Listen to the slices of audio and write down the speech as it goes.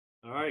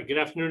All right, good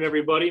afternoon,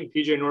 everybody. I'm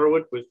P.J.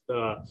 Norwood with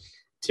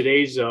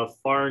today's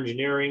Fire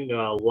Engineering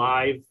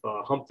live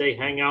Hump Day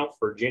Hangout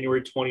for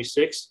January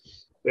 26th.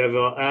 We have,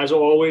 as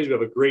always, we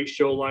have a great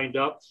show lined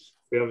up.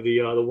 We have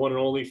the one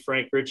and only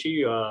Frank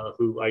Ricci,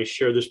 who I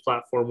share this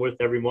platform with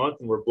every month,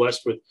 and we're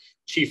blessed with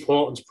Chief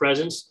Halton's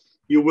presence.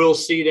 You will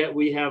see that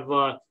we have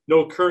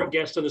no current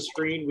guest on the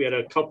screen. We had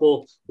a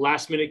couple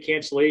last-minute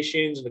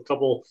cancellations and a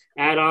couple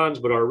add-ons,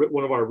 but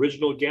one of our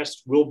original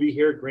guests will be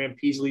here,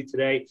 Peaslee,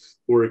 today.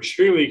 We're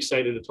extremely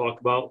excited to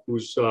talk about.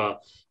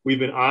 We've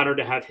been honored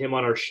to have him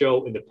on our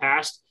show in the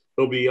past.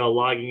 He'll be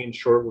logging in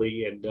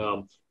shortly, and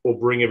we'll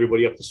bring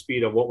everybody up to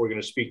speed on what we're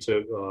going to speak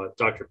to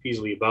Dr.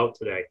 Peaslee about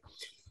today.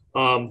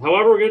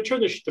 However, we're going to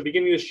turn the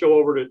beginning of the show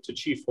over to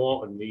Chief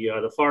Halton.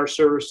 The fire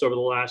service over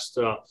the last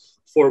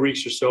 4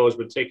 weeks or so has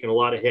been taking a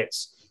lot of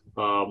hits,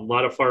 a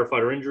lot of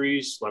firefighter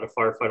injuries, a lot of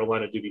firefighter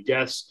line of duty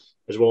deaths,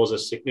 as well as a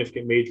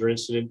significant major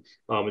incident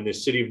in the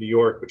city of New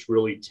York, which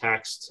really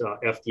taxed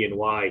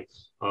FDNY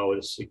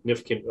with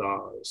significant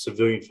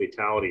civilian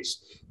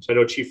fatalities. So I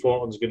know Chief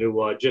Halton's going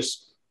to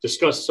just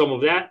discuss some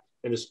of that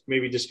and just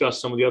maybe discuss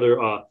some of the other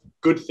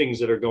good things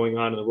that are going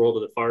on in the world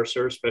of the fire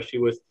service, especially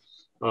with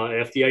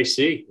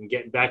FDIC and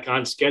getting back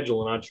on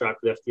schedule and on track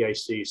with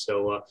FDIC.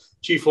 So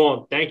Chief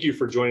Halton, thank you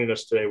for joining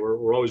us today.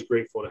 We're always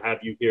grateful to have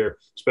you here,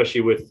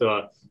 especially with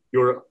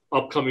your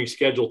upcoming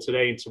schedule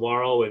today and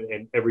tomorrow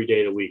and every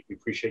day of the week. We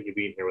appreciate you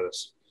being here with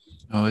us.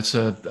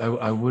 Oh,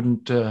 I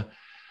wouldn't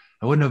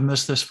have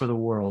missed this for the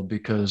world,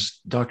 because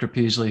Dr.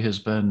 Peaslee has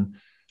been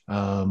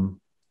a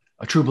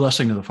true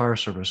blessing to the fire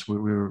service.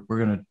 I'm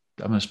going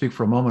to speak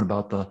for a moment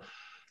about the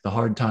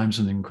hard times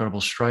and the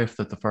incredible strife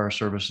that the fire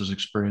service has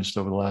experienced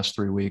over the last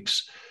 3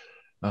 weeks.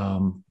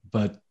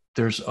 But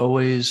there's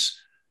always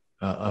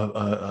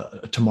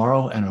a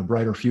tomorrow and a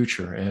brighter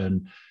future.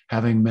 And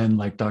having men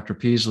like Dr.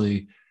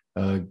 Peaslee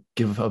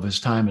give of his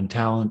time and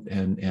talent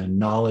and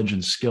knowledge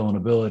and skill and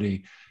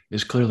ability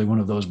is clearly one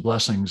of those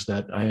blessings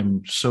that I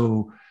am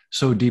so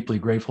deeply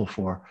grateful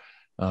for.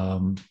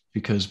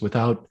 Because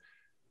without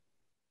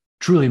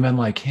truly men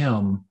like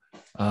him,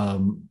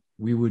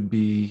 we would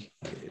be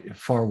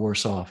far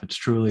worse off. I'm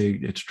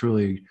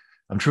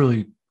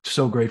truly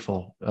so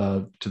grateful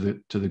to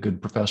the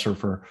good professor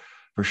for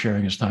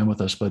sharing his time with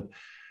us. But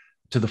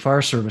to the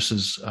fire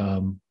service's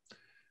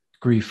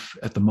grief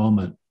at the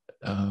moment,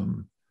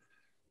 over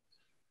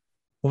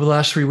the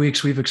last 3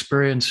 weeks, we've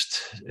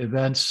experienced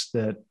events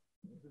that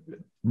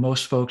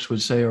most folks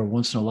would say are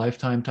once in a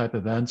lifetime type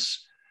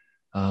events.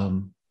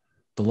 The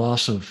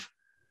loss of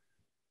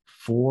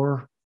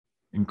 4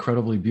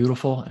 incredibly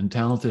beautiful and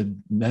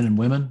talented men and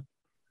women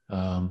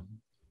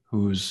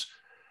whose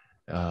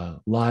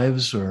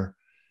lives are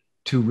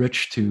too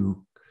rich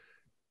to,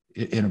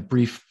 in a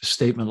brief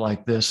statement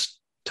like this,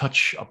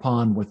 touch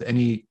upon with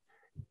any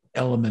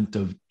element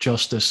of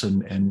justice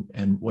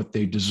and what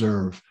they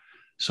deserve.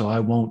 So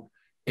I won't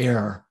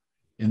err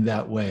in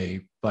that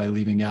way by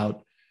leaving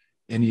out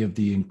any of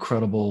the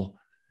incredible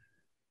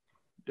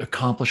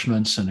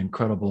accomplishments and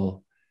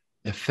incredible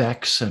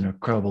effects and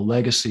incredible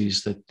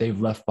legacies that they've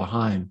left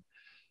behind.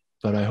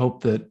 But I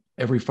hope that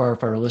every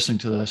firefighter listening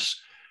to this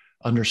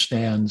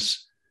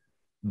understands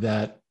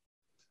that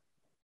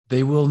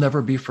they will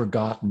never be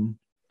forgotten,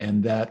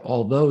 and that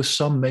although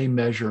some may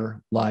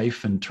measure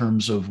life in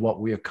terms of what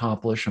we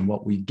accomplish and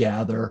what we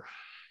gather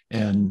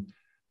and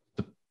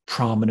the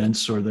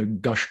prominence or the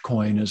gush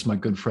coin, as my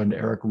good friend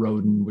Eric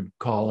Roden would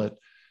call it,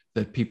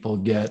 that people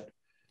get,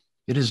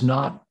 it is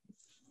not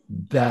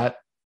that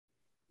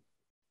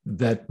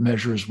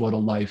measures what a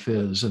life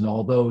is. And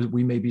although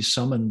we may be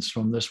summoned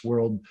from this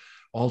world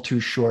all too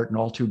short and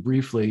all too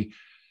briefly,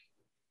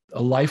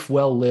 a life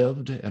well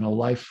lived and a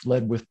life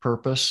led with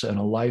purpose and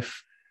a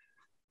life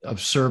of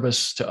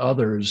service to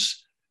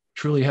others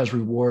truly has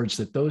rewards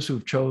that those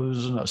who've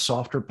chosen a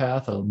softer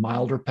path, a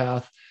milder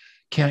path,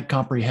 can't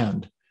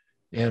comprehend.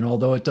 And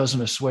although it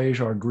doesn't assuage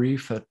our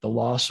grief at the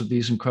loss of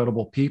these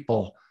incredible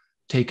people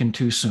taken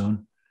too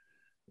soon,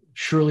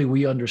 surely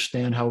we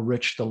understand how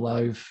rich the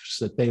lives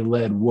that they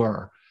led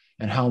were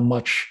and how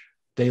much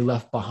they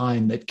left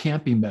behind that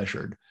can't be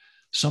measured.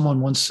 Someone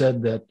once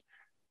said that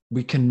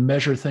we can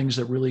measure things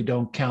that really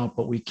don't count,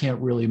 but we can't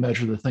really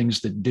measure the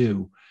things that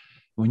do.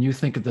 When you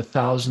think of the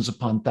thousands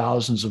upon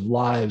thousands of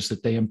lives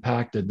that they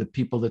impacted, the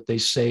people that they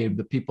saved,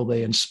 the people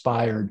they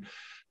inspired,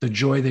 the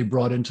joy they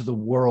brought into the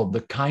world,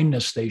 the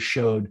kindness they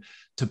showed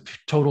to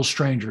total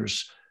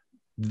strangers,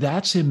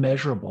 that's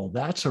immeasurable.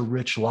 That's a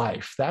rich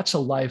life. That's a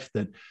life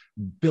that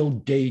Bill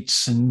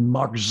Gates and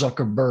Mark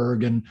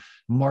Zuckerberg and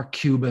Mark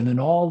Cuban and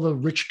all the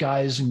rich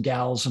guys and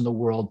gals in the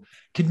world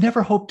could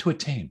never hope to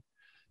attain,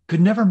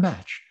 could never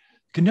match,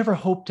 could never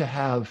hope to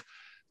have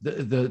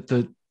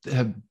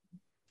have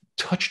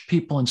touched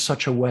people in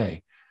such a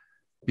way,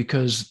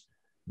 because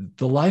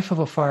the life of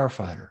a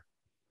firefighter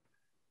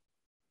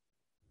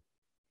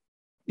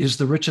is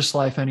the richest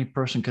life any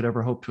person could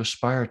ever hope to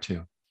aspire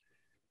to.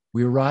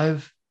 We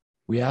arrive,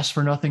 we ask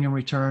for nothing in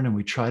return, and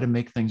we try to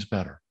make things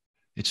better.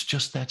 It's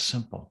just that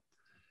simple.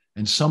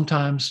 And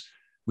sometimes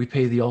we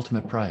pay the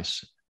ultimate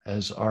price,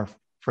 as our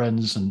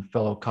friends and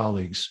fellow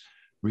colleagues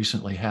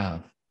recently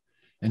have.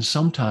 And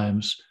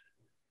sometimes,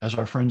 as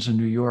our friends in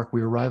New York,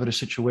 we arrive at a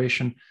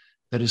situation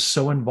that is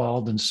so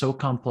involved and so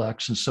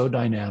complex and so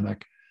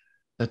dynamic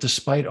that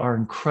despite our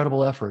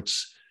incredible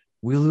efforts,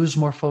 we lose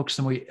more folks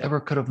than we ever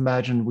could have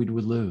imagined we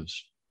would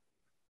lose.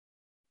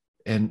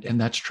 And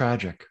that's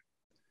tragic.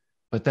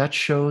 But that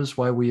shows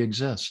why we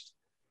exist.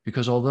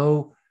 Because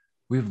although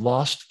we've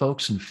lost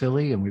folks in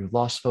Philly and we've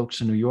lost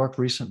folks in New York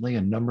recently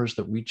in numbers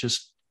that we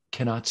just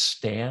cannot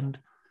stand,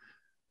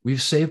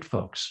 we've saved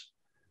folks.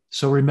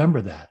 So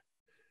remember that.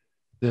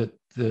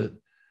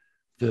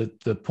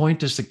 The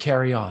point is to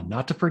carry on,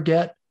 not to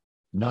forget,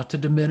 not to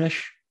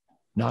diminish,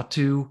 not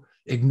to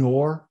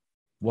ignore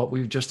what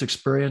we've just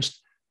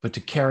experienced, but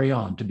to carry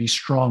on, to be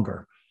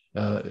stronger.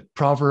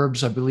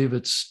 Proverbs, I believe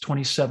it's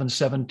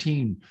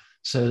 27:17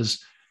 says,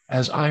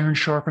 as iron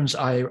sharpens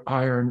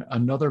iron,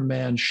 another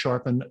man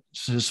sharpens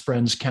his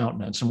friend's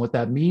countenance. And what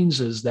that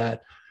means is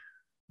that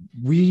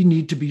we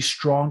need to be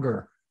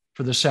stronger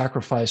for the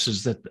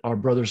sacrifices that our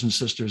brothers and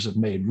sisters have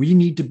made. We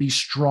need to be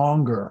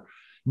stronger,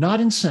 not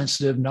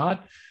insensitive,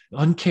 not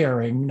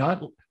uncaring,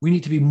 we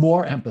need to be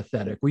more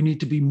empathetic. We need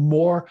to be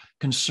more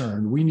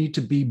concerned. We need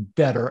to be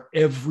better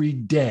every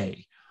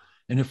day.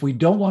 And if we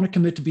don't want to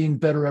commit to being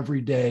better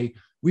every day,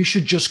 we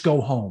should just go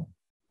home.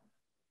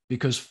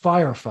 Because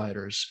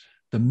firefighters,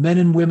 the men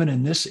and women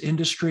in this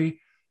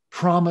industry,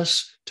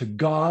 promise to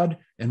God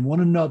and one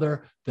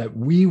another that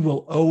we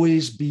will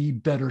always be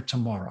better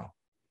tomorrow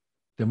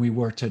than we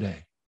were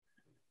today.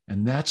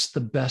 And that's the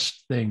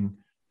best thing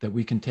that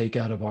we can take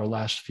out of our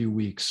last few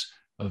weeks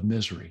of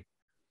misery.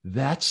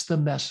 That's the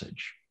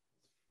message.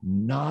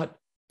 Not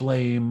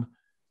blame,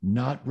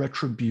 not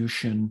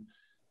retribution,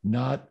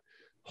 not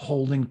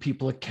holding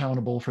people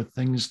accountable for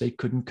things they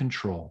couldn't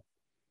control.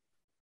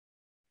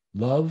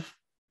 Love,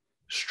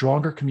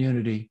 stronger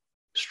community,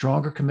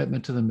 stronger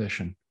commitment to the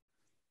mission,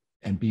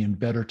 and being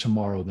better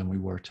tomorrow than we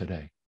were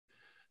today.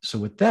 So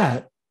with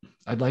that,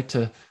 I'd like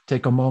to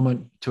take a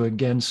moment to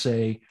again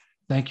say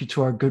thank you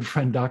to our good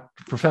friend,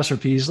 Professor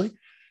Peaslee.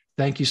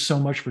 Thank you so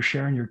much for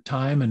sharing your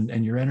time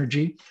and your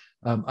energy.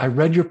 I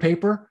read your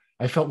paper.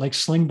 I felt like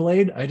Sling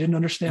Blade. I didn't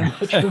understand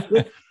much of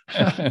it.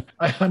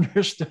 I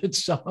understood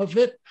some of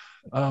it.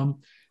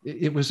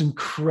 It was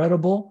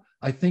incredible.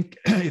 I think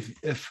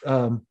if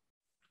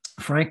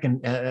Frank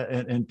and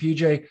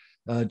PJ,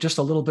 just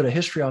a little bit of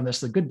history on this,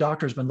 the good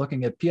doctor has been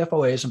looking at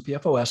PFOAs and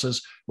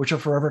PFOSs, which are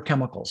forever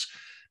chemicals.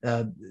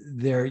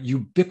 They're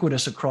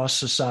ubiquitous across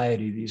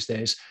society these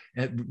days.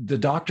 The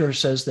doctor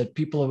says that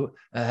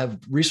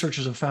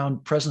researchers have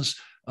found presence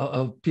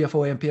of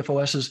PFOA and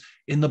PFOSs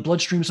in the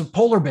bloodstreams of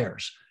polar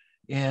bears.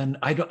 And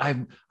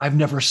I've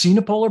never seen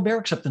a polar bear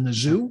except in the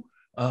zoo.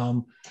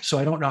 So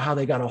I don't know how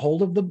they got a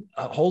hold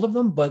of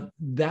them, but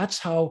that's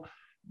how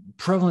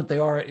prevalent they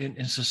are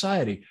in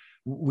society.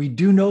 We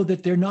do know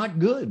that they're not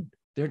good.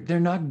 They're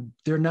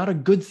not a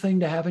good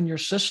thing to have in your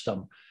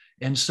system.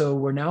 And so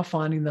we're now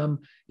finding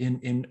them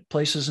in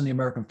places in the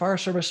American Fire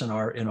Service, in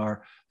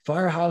our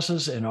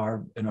firehouses, in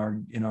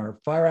our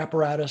fire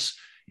apparatus,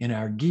 in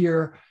our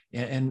gear,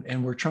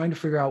 and we're trying to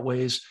figure out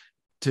ways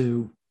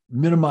to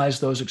minimize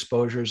those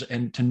exposures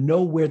and to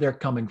know where they're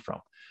coming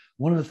from.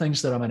 One of the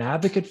things that I'm an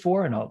advocate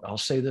for, and I'll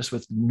say this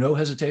with no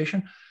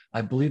hesitation,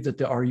 I believe that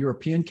there are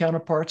European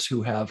counterparts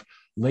who have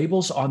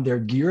labels on their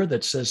gear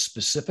that says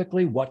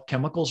specifically what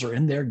chemicals are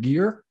in their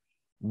gear.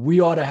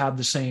 We ought to have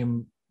the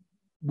same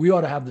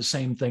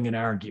thing in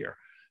our gear.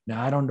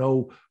 Now, I don't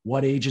know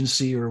what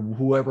agency or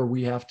whoever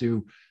we have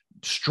to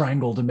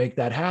strangle to make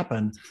that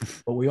happen,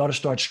 but we ought to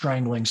start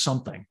strangling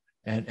something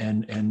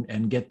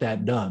and get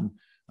that done.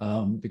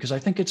 Because I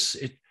think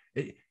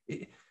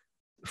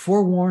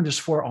forewarned is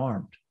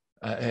forearmed.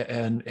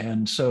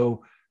 And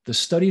so the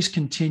studies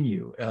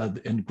continue.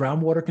 In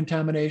groundwater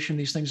contamination,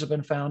 these things have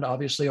been found.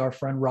 Obviously, our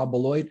friend Rob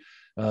Beloit,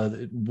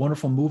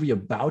 wonderful movie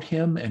about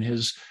him and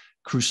his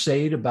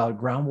crusade about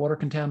groundwater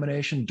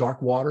contamination,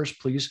 dark waters.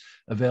 Please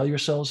avail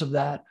yourselves of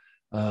that.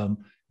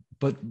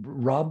 But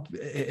Rob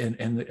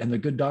and the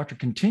good doctor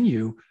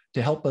continue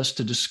to help us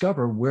to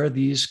discover where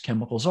these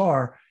chemicals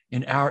are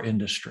in our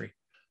industry.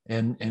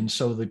 And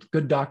so the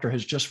good doctor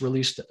has just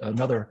released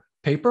another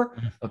paper,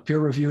 a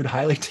peer-reviewed,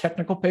 highly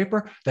technical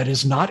paper that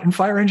is not in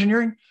fire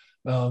engineering,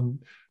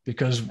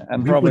 because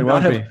and probably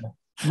won't be.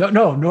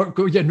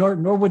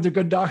 Nor would the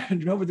good doctor,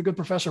 nor would the good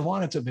professor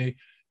want it to be,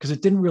 because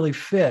it didn't really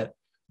fit.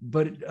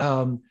 But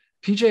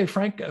PJ,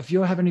 Frank, if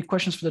you have any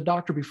questions for the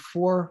doctor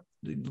before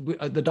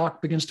the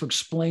doc begins to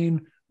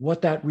explain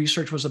what that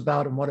research was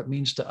about and what it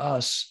means to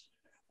us,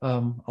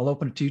 I'll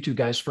open it to you two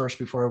guys first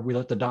before we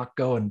let the doc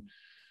go and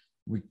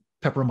we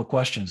pepper him with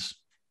questions.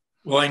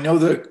 Well, I know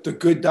the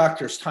good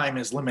doctor's time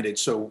is limited,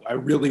 so I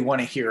really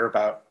want to hear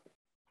about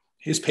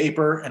his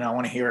paper, and I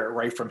want to hear it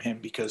right from him,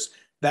 because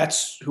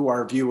that's who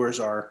our viewers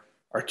are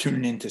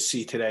tuning in to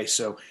see today.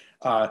 So,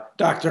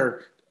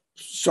 Doctor,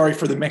 sorry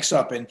for the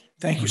mix-up, and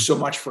thank you so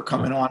much for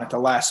coming on at the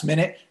last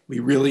minute. We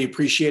really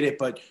appreciate it,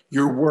 but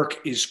your work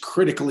is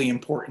critically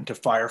important to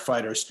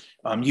firefighters.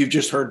 You've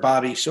just heard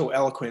Bobby so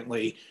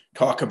eloquently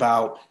talk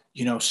about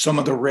some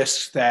of the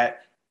risks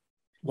that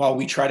while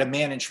we try to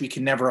manage, we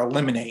can never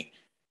eliminate.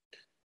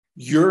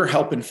 You're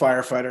helping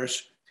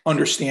firefighters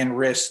understand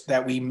risks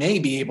that we may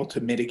be able to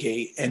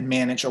mitigate and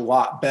manage a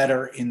lot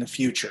better in the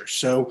future.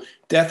 So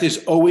death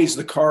is always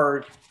the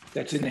card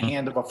that's in the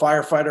hand of a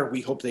firefighter.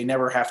 We hope they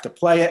never have to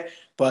play it,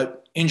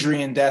 but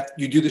injury and death,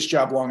 you do this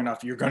job long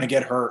enough, you're going to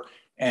get hurt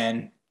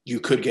and you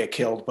could get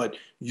killed. But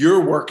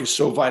your work is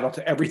so vital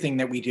to everything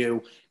that we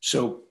do.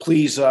 So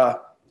please,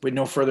 with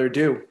no further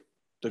ado,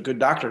 the good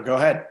doctor, go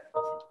ahead.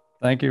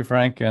 Thank you,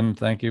 Frank, and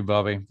thank you,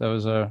 Bobby.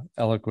 Those are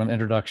eloquent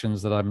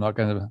introductions that I'm not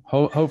going to,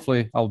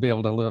 hopefully I'll be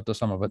able to live up to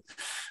some of it.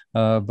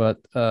 But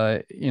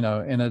in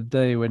a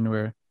day when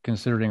we're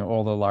considering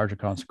all the larger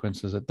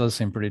consequences, it does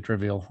seem pretty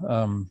trivial.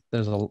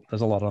 There's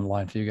a lot on the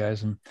line for you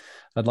guys. And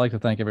I'd like to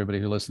thank everybody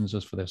who listens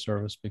just for their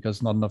service,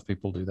 because not enough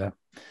people do that.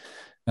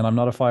 And I'm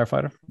not a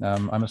firefighter.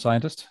 I'm a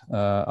scientist.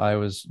 I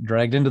was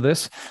dragged into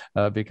this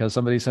because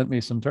somebody sent me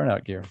some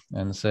turnout gear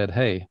and said,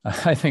 hey,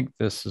 I think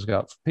this has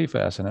got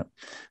PFAS in it,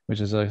 which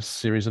is a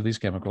series of these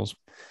chemicals.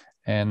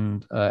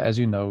 And as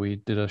you know, we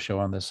did a show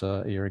on this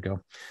a year ago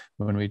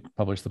when we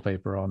published the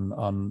paper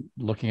on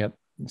looking at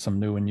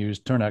some new and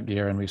used turnout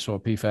gear, and we saw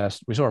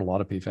PFAS. We saw a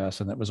lot of PFAS,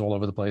 and it was all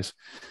over the place.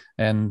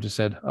 And just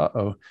said,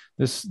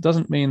 this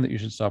doesn't mean that you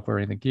should stop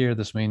wearing the gear.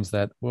 This means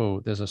that, whoa,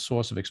 there's a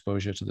source of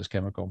exposure to this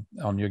chemical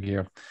on your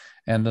gear.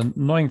 And the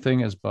annoying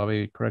thing, as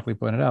Bobby correctly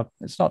pointed out,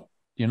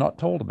 you're not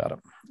told about it.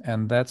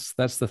 And that's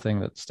the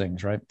thing that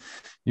stings, right?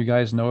 You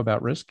guys know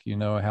about risk. You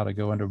know how to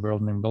go under a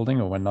burning building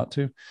or when not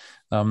to.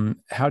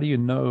 How do you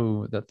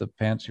know that the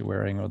pants you're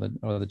wearing or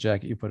the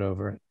jacket you put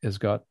over has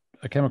got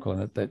a chemical in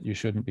it that you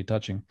shouldn't be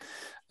touching?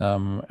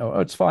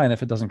 It's fine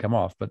if it doesn't come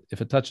off, but if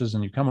it touches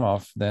and you come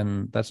off,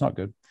 then that's not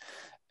good.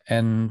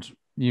 And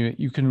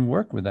you can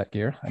work with that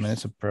gear. I mean,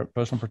 it's a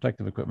personal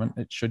protective equipment.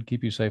 It should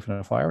keep you safe in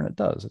a fire, and it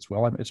does. It's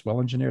well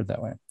engineered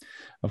that way.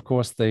 Of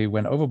course, they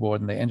went overboard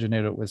and they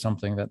engineered it with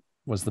something that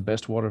was the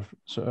best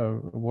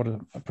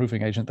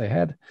waterproofing agent they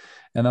had.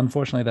 And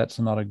unfortunately, that's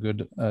not a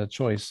good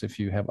choice if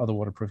you have other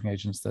waterproofing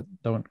agents that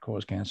don't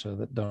cause cancer,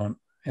 that don't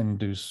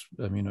induce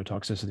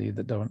immunotoxicity,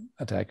 that don't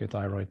attack your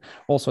thyroid,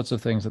 all sorts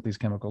of things that these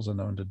chemicals are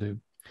known to do.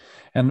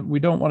 And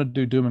we don't want to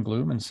do doom and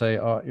gloom and say,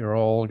 oh, you're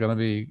all going to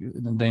be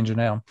in danger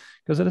now,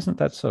 because it isn't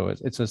that so.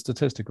 It's a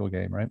statistical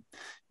game, right?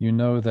 You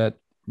know that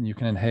you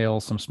can inhale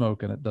some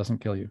smoke and it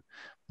doesn't kill you.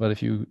 But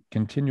if you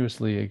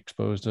continuously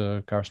expose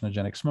to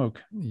carcinogenic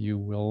smoke, you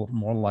will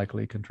more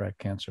likely contract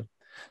cancer.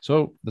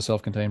 So the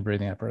self-contained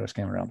breathing apparatus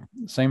came around.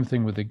 Same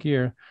thing with the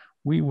gear.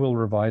 We will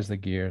revise the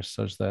gear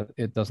such that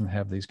it doesn't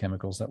have these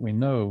chemicals that we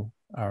know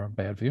are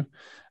bad for you.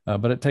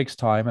 But it takes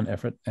time and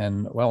effort.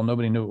 And, well,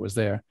 nobody knew it was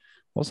there.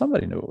 Well,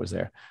 somebody knew it was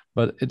there,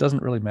 but it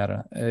doesn't really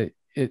matter.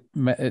 It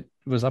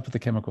was up at the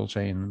chemical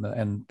chain,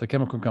 and the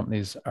chemical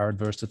companies are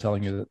adverse to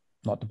telling you that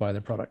not to buy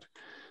their product.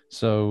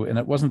 So, and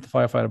it wasn't the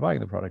firefighter buying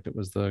the product. It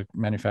was the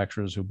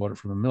manufacturers who bought it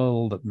from a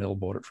mill, that mill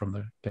bought it from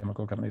the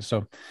chemical companies.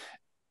 So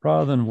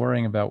rather than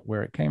worrying about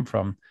where it came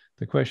from,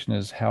 the question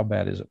is, how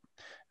bad is it?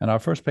 And our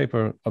first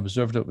paper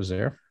observed it was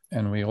there.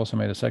 And we also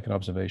made a second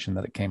observation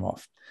that it came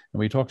off. And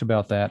we talked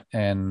about that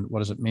and what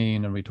does it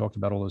mean? And we talked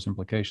about all those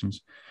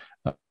implications.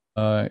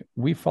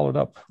 We followed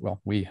up,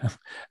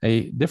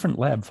 a different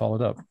lab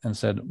followed up and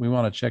said, we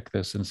want to check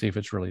this and see if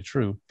it's really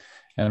true.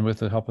 And with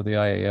the help of the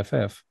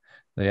IAFF,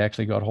 they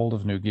actually got hold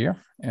of new gear.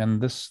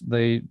 And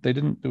they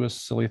didn't do a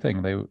silly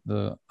thing.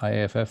 The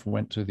IAFF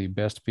went to the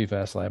best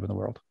PFAS lab in the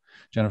world.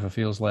 Jennifer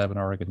Field's lab in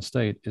Oregon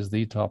State is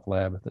the top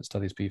lab that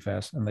studies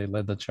PFAS, and they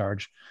led the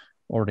charge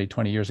already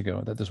 20 years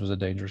ago that this was a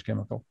dangerous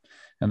chemical.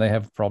 And they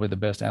have probably the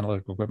best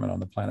analytical equipment on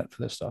the planet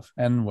for this stuff,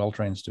 and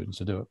well-trained students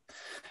to do it.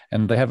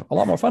 And they have a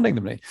lot more funding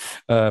than me,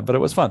 but it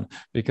was fun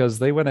because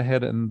they went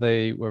ahead and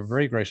they were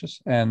very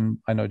gracious. And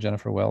I know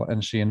Jennifer well,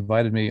 and she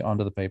invited me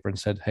onto the paper and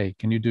said, hey,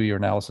 can you do your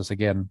analysis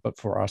again, but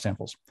for our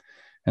samples?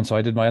 And so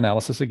I did my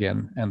analysis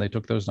again, and they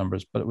took those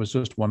numbers, but it was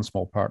just one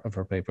small part of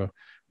her paper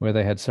where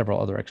they had several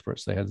other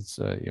experts. They had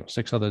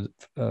 6 other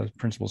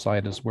principal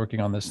scientists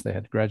working on this. They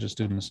had graduate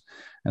students,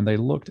 and they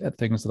looked at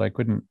things that I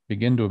couldn't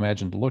begin to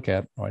imagine to look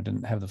at, or I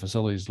didn't have the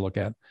facilities to look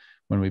at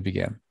when we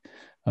began.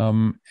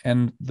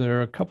 And there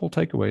are a couple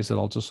takeaways that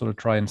I'll just sort of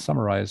try and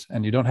summarize,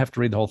 and you don't have to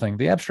read the whole thing.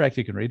 The abstract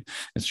you can read,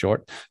 it's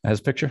short, it has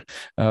a picture,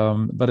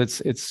 but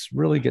it's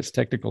really gets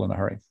technical in a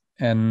hurry.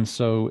 And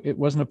so it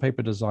wasn't a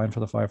paper designed for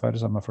the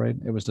firefighters, I'm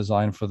afraid. It was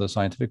designed for the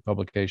scientific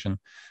publication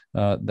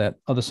that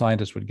other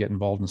scientists would get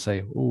involved and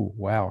say, oh,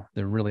 wow,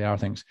 there really are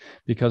things.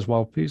 Because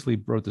while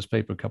Peaslee wrote this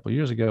paper a couple of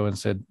years ago and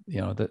said,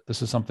 that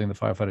this is something the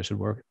firefighters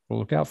should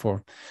look out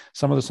for,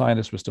 some of the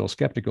scientists were still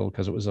skeptical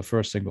because it was the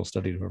first single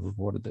study to have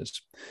reported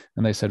this.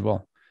 And they said,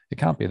 well, it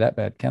can't be that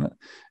bad, can it?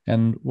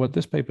 And what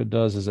this paper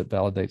does is it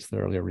validates the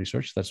earlier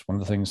research. That's one of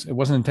the things it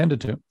wasn't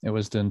intended to. It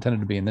was intended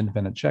to be an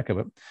independent check of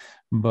it.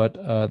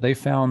 But they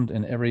found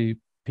in every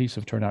piece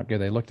of turnout gear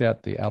they looked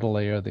at, the outer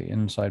layer, the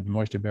inside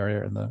moisture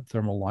barrier, and the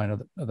thermal liner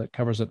that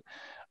covers it,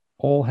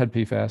 all had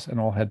PFAS and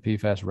all had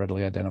PFAS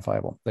readily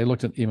identifiable. They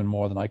looked at even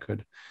more than I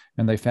could.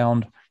 And they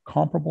found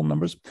comparable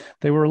numbers.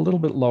 They were a little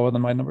bit lower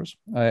than my numbers,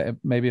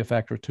 maybe a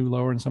factor or 2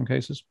 lower in some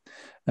cases.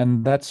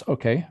 And that's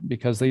okay,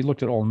 because they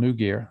looked at all new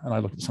gear and I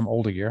looked at some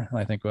older gear, and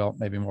I think, well,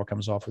 maybe more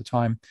comes off with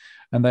time.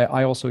 And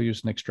I also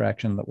used an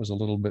extraction that was a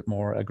little bit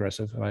more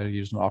aggressive. I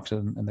used an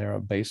oxidant in their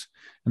base,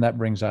 and that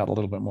brings out a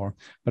little bit more.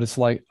 But it's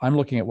like I'm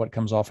looking at what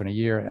comes off in a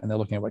year, and they're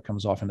looking at what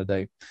comes off in a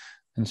day.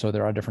 And so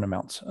there are different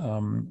amounts.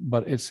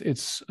 But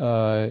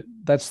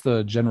that's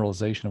the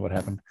generalization of what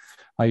happened.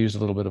 I used a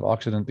little bit of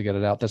oxidant to get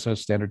it out. That's a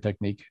standard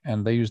technique.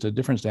 And they used a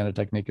different standard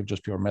technique of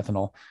just pure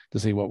methanol to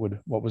see what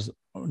was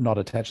not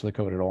attached to the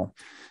coat at all.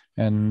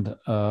 And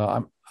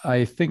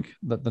I think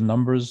that the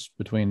numbers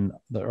between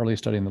the early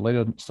study and the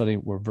later study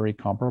were very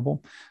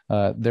comparable.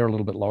 They're a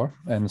little bit lower.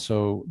 And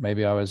so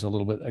maybe I was a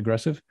little bit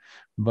aggressive,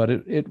 but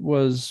it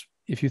was,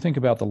 if you think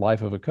about the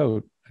life of a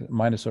coat,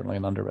 mine is certainly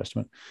an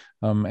underestimate.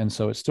 And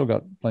so it's still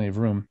got plenty of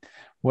room.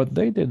 What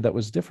they did that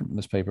was different in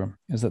this paper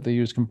is that they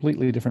used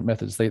completely different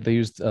methods. They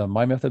used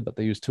my method, but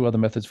they used 2 other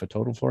methods for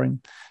total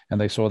fluorine,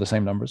 and they saw the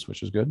same numbers,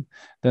 which was good.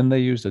 Then they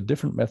used a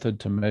different method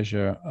to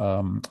measure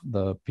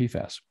the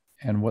PFAS.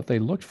 And what they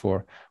looked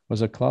for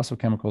was a class of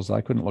chemicals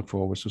I couldn't look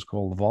for, which was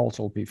called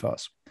volatile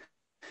PFAS.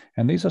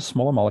 And these are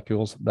smaller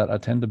molecules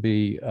that tend to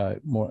be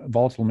more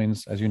volatile.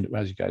 Means, as you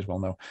guys well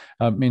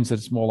know, means that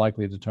it's more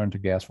likely to turn to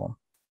gas form.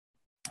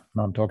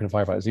 Now I'm talking to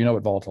firefighters. You know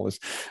what volatile is.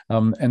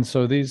 And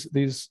so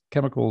these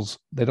chemicals,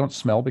 they don't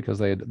smell because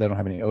they don't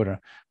have any odor,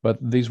 but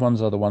these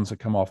ones are the ones that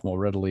come off more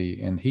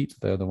readily in heat.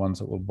 They're the ones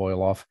that will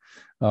boil off.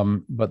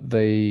 But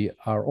they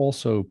are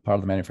also part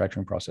of the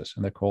manufacturing process,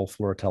 and they're called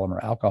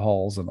fluorotelmer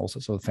alcohols and all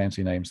sorts of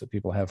fancy names that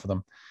people have for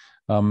them.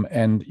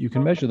 And you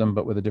can measure them,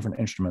 but with a different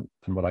instrument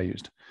than what I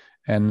used.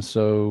 And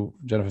so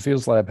Jennifer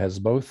Field's lab has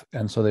both.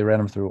 And so they ran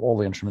them through all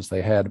the instruments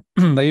they had.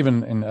 They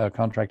even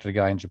contracted a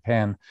guy in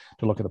Japan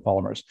to look at the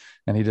polymers.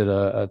 And he did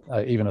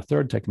even a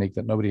third technique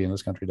that nobody in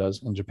this country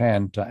does in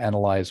Japan to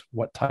analyze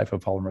what type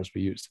of polymers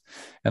we used.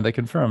 And they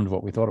confirmed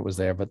what we thought it was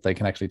there, but they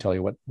can actually tell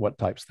you what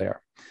types they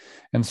are.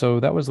 And so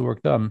that was the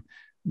work done.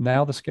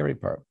 Now the scary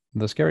part.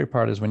 The scary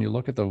part is when you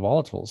look at the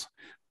volatiles,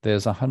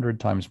 there's 100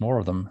 times more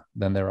of them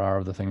than there are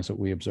of the things that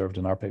we observed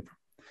in our paper.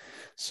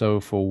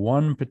 So for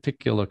one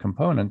particular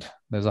component,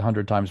 there's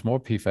 100 times more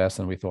PFAS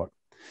than we thought.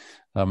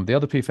 The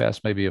other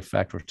PFAS may be a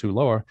factor of 2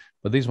 lower,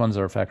 but these ones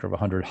are a factor of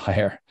 100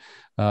 higher.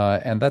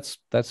 And that's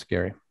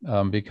scary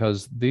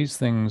because these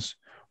things,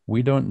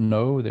 we don't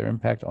know their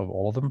impact of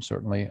all of them,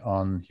 certainly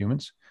on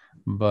humans.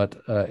 But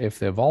if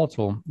they're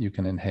volatile, you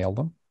can inhale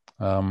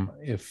them.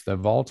 If they're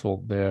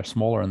volatile, they're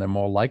smaller and they're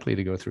more likely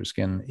to go through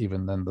skin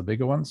even than the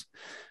bigger ones.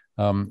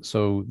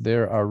 So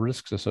there are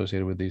risks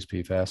associated with these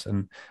PFAS,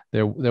 and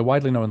they're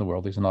widely known in the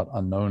world. These are not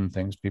unknown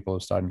things. People are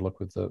starting to look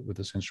with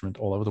this instrument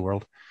all over the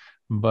world.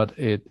 But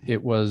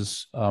it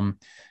was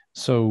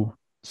so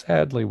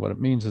sadly, what it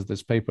means is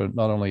this paper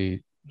not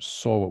only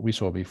saw what we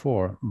saw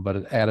before, but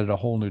it added a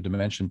whole new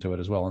dimension to it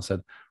as well and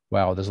said,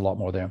 wow, there's a lot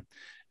more there.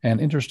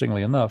 And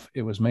interestingly enough,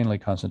 it was mainly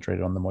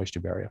concentrated on the moisture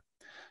barrier.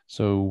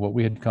 So what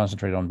we had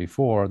concentrated on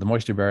before, the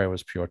moisture barrier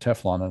was pure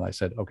Teflon. And I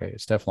said, okay,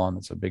 it's Teflon.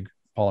 It's a big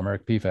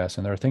polymeric PFAS.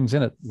 And there are things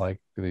in it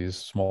like these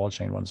small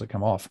chain ones that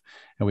come off.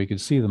 And we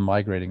could see them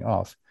migrating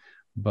off.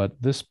 But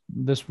this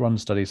run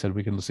study said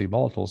we can see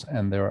volatiles,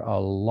 and there are a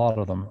lot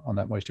of them on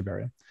that moisture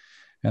barrier.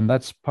 And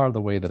that's part of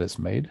the way that it's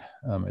made.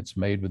 It's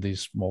made with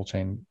these small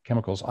chain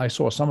chemicals. I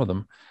saw some of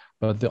them,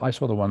 but I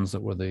saw the ones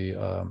that were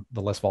the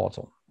less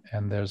volatile.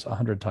 And there's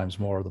 100 times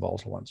more of the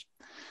volatile ones.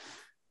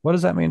 What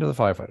does that mean to the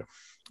firefighter?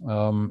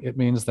 It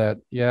means that,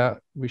 yeah,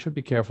 we should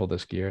be careful of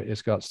this gear.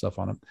 It's got stuff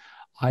on it.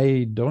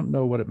 I don't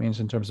know what it means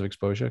in terms of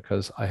exposure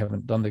because I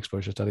haven't done the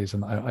exposure studies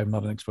and I'm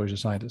not an exposure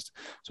scientist.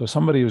 So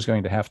somebody who's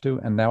going to have to,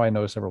 and now I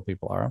know several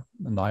people are,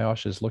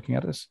 NIOSH is looking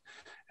at this.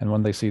 And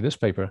when they see this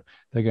paper,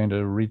 they're going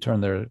to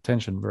return their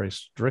attention very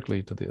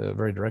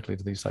directly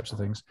to these types of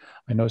things.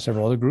 I know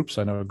several other groups.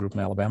 I know a group in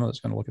Alabama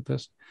that's going to look at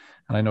this.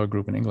 And I know a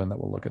group in England that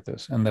will look at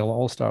this. And they'll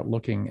all start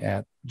looking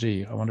at,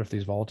 gee, I wonder if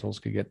these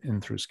volatiles could get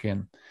in through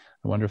skin.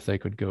 I wonder if they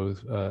could go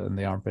in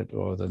the armpit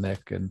or the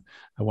neck. And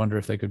I wonder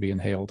if they could be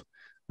inhaled.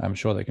 I'm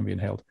sure they can be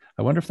inhaled.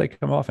 I wonder if they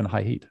come off in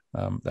high heat.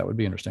 That would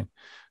be interesting.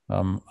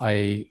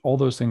 All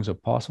those things are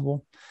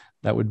possible.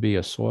 That would be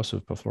a source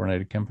of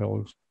perfluorinated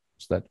chemicals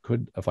that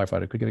a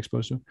firefighter could get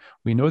exposed to.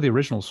 We know the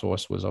original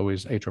source was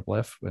always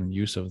AFFF and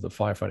use of the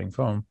firefighting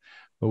foam,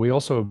 but we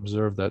also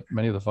observed that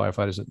many of the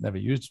firefighters that never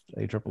used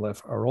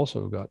AFFF are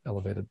also got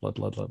elevated blood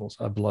levels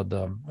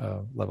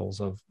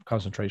of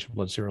concentration,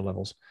 blood serum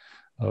levels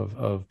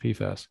of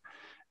PFAS.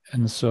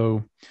 And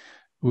so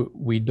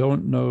we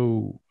don't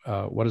know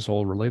what it's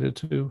all related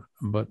to,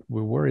 but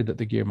we're worried that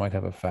the gear might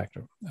have a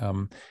factor.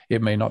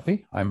 It may not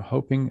be. I'm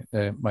hoping,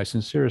 my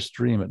sincerest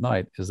dream at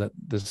night is that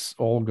this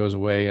all goes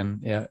away and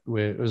yeah,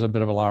 there's a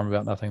bit of alarm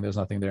about nothing. There's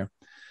nothing there.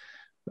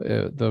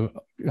 The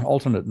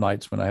alternate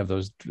nights when I have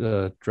those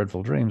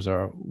dreadful dreams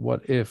are,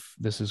 what if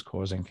this is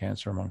causing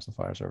cancer amongst the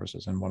fire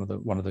services? And one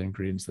of the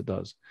ingredients that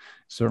does.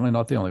 Certainly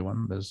not the only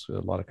one. There's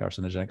a lot of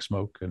carcinogenic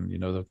smoke, and you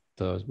know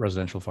the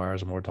residential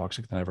fires are more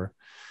toxic than ever.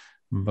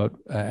 But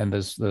and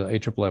there's the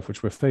AFFF,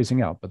 which we're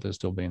phasing out, but there's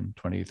still been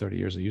 20, 30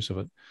 years of use of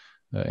it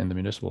in the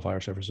municipal fire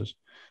services.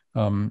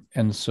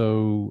 And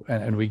so,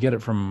 and we get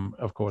it from,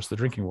 of course, the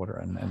drinking water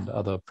and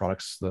other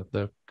products.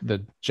 The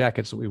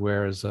jackets that we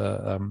wear as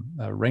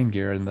rain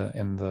gear in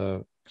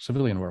the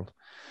civilian world.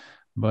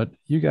 But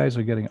you guys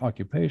are getting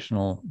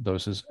occupational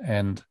doses,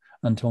 and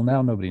until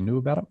now, nobody knew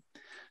about it.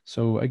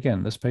 So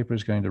again, this paper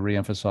is going to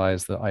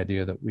reemphasize the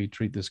idea that we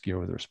treat this gear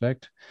with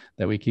respect,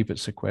 that we keep it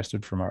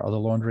sequestered from our other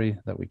laundry,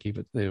 that we keep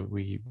it,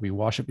 we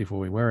wash it before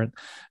we wear it,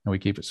 and we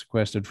keep it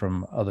sequestered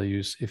from other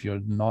use. If you're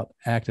not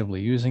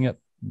actively using it,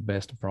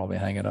 best to probably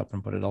hang it up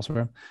and put it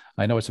elsewhere.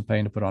 I know it's a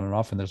pain to put on and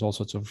off, and there's all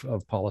sorts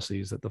of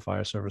policies that the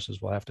fire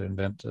services will have to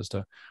invent as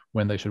to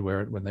when they should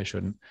wear it, when they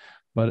shouldn't.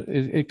 But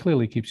it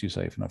clearly keeps you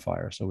safe in a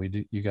fire. So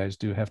you guys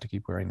do have to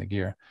keep wearing the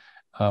gear.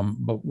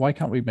 But why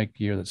can't we make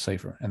gear that's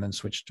safer and then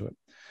switch to it?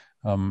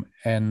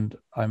 And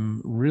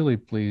I'm really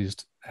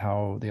pleased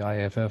how the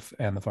IAFF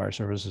and the fire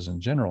services in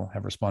general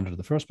have responded to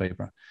the first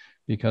paper,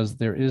 because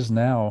there is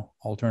now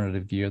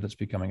alternative gear that's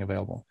becoming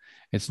available.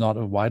 It's not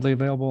widely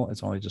available.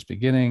 It's only just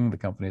beginning. The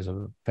companies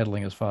are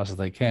pedaling as fast as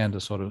they can to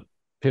sort of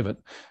pivot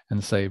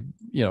and say,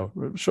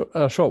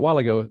 a short while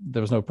ago,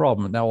 there was no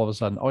problem. And now all of a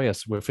sudden, oh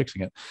yes, we're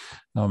fixing it.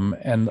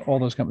 And all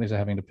those companies are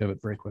having to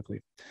pivot very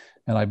quickly.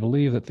 And I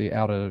believe that the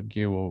outer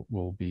gear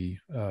will be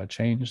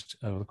changed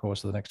over the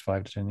course of the next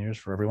 5 to 10 years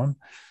for everyone.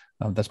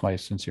 That's my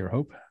sincere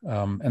hope.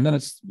 And then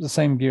it's the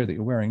same gear that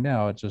you're wearing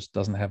now. It just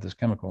doesn't have this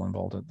chemical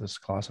involved, this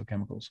class of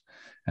chemicals,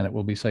 and it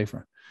will be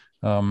safer.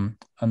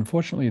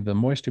 Unfortunately, the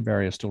moisture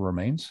barrier still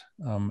remains,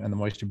 and the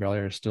moisture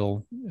barrier is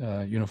still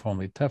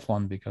uniformly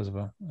Teflon because of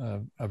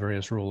a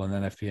various rule in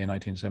NFPA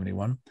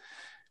 1971.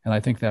 And I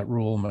think that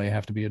rule may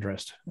have to be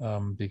addressed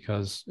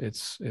because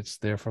it's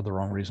there for the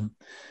wrong reason.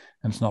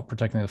 And it's not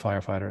protecting the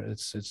firefighter.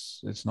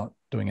 It's not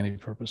doing any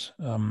purpose.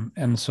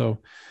 And so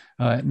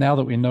now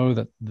that we know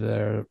that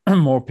there are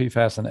more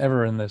PFAS than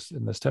ever in this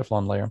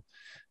Teflon layer,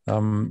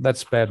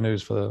 that's bad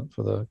news for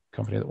the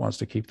company that wants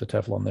to keep the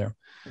Teflon there.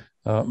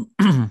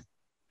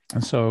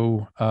 And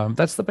so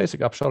that's the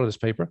basic upshot of this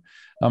paper.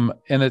 And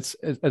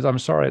I'm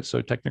sorry it's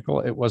so technical.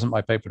 It wasn't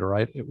my paper to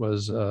write. It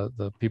was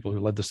the people who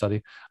led the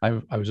study. I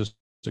was just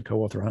a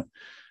co-author on it.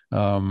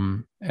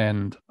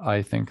 And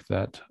I think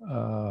that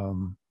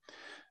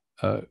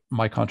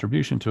my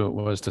contribution to it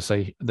was to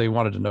say they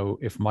wanted to know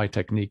if my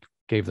technique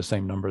gave the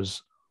same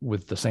numbers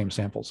with the same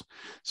samples.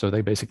 So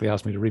they basically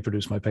asked me to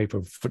reproduce my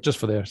paper just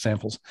for their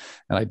samples.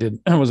 And I did.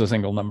 It was a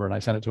single number, and I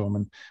sent it to them,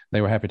 and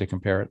they were happy to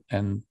compare it.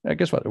 And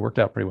guess what? It worked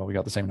out pretty well. We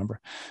got the same number.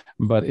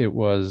 But it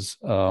was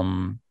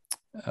an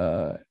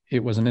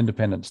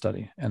independent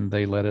study, and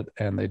they led it,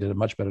 and they did a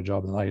much better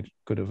job than I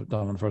could have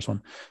done on the first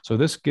one. So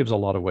this gives a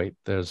lot of weight.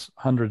 There's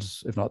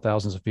hundreds, if not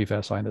thousands, of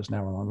PFAS scientists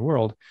now around the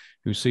world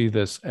who see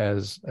this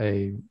as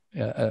a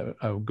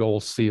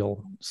gold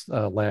seal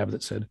lab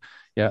that said,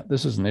 yeah,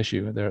 this is an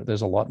issue.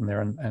 There's a lot in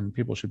there, and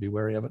people should be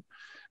wary of it.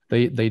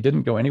 They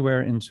didn't go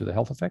anywhere into the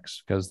health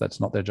effects because that's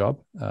not their job.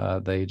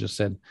 They just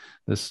said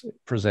this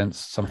presents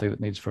something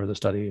that needs further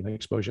study in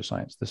exposure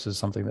science. This is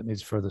something that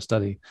needs further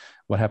study.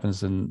 What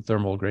happens in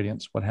thermal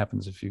gradients? What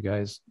happens if you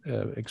guys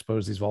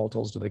expose these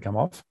volatiles? Do they come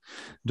off?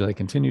 Do they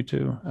continue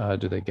to?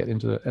 Do they get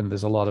into it? And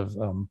there's a lot of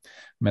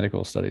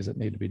medical studies that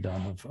need to be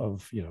done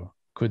of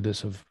could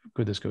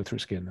this go through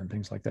skin and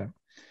things like that.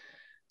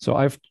 So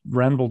I've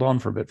rambled on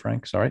for a bit,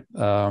 Frank. Sorry,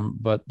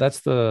 but that's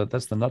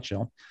the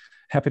nutshell.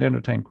 Happy to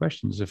entertain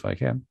questions if I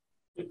can.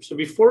 So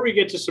before we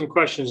get to some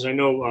questions, I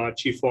know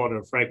Chief Halton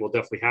and Frank will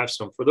definitely have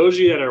some. For those of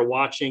you that are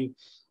watching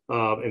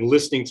and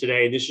listening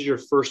today, this is your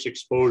first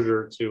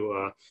exposure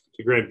to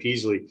Graham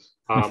Peaslee.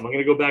 I'm going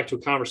to go back to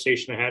a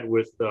conversation I had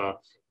with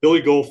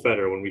Billy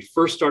Goldfeder when we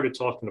first started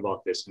talking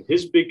about this. And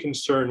his big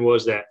concern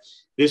was that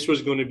this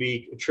was going to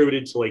be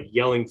attributed to like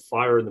yelling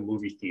fire in the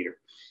movie theater.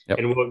 Yep.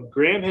 And what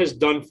Graham has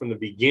done from the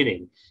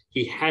beginning,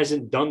 he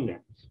hasn't done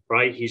that.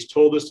 Right? He's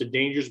told us the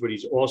dangers, but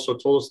he's also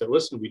told us that,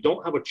 listen, we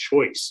don't have a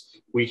choice.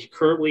 We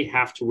currently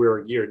have to wear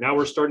our gear. Now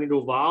we're starting to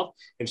evolve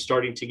and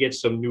starting to get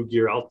some new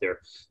gear out there.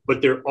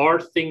 But there are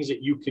things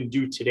that you can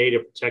do today to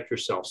protect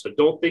yourself. So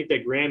don't think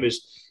that Graham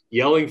is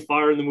yelling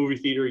fire in the movie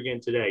theater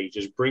again today. He's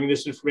just bringing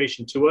this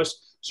information to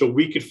us so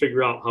we could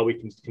figure out how we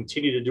can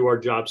continue to do our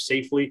job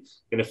safely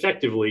and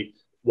effectively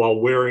while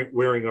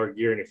wearing our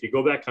gear. And if you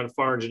go back on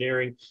fire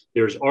engineering,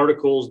 there's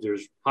articles,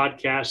 there's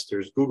podcasts,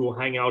 there's Google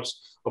Hangouts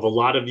of a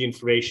lot of the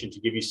information to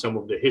give you some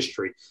of the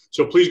history.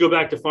 So please go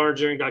back to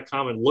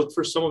fireengineering.com and look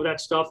for some of that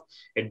stuff.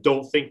 And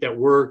don't think that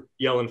we're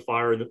yelling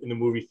fire in the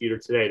movie theater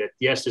today. That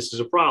yes, this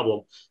is a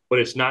problem, but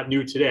it's not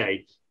new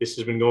today. This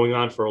has been going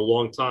on for a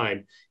long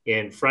time.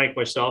 And Frank,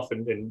 myself,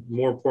 and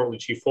more importantly,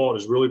 Chief Halton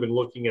has really been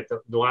looking at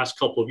the last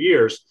couple of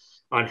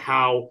years on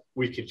how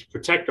we could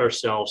protect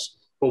ourselves.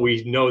 But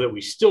we know that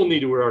we still need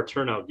to wear our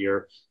turnout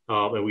gear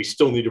and we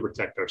still need to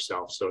protect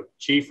ourselves. So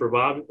Chief or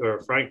Bob or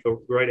Frank,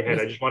 go right ahead.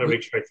 I just want to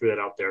make sure I threw that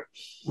out there.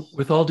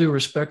 With all due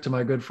respect to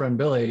my good friend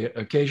Billy,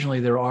 occasionally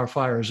there are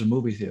fires in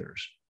movie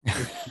theaters.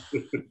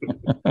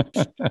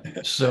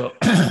 So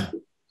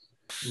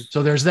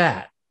there's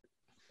that.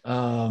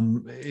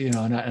 And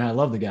I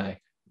love the guy,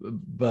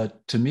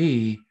 but to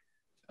me,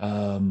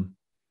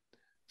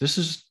 this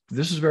is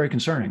very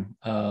concerning.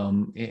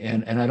 I'm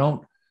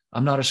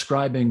not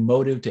ascribing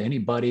motive to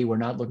anybody. We're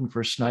not looking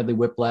for Snidely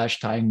Whiplash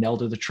tying Nell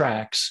to the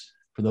tracks,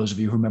 for those of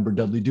you who remember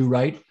Dudley Do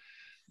Right.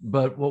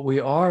 But what we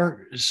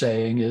are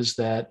saying is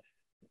that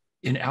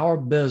in our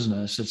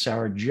business, it's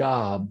our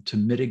job to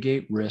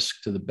mitigate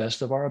risk to the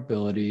best of our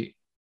ability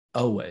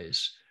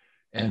always.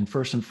 And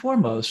first and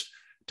foremost,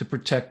 to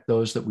protect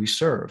those that we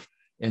serve.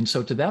 And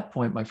so to that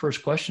point, my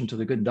first question to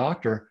the good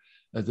doctor,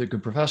 the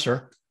good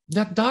professor,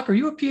 Doc, are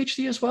you a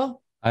PhD as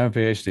well? I'm a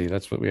PhD.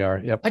 That's what we are.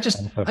 Yep.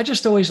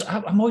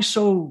 I'm always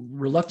so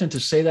reluctant to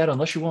say that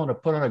unless you're willing to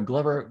put on a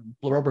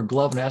rubber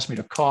glove and ask me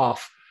to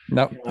cough.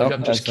 No,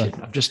 I'm just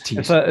kidding. I'm just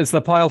teasing. It's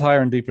the piled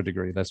higher and deeper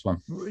degree. That's one.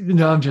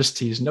 No, I'm just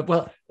teasing.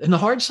 Well, in the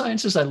hard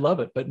sciences, I love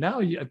it. But now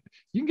you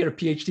can get a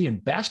PhD in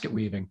basket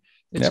weaving.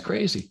 It's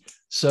crazy.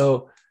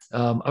 So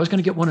I was going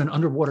to get one in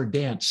underwater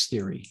dance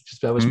theory.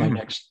 That was my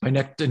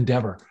next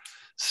endeavor.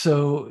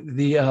 So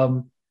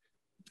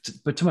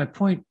but to my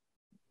point,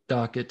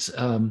 Doc, it's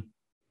to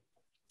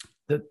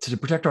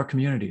protect our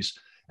communities.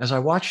 As I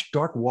watched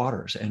Dark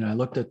Waters and I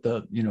looked at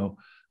the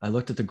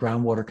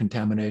groundwater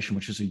contamination,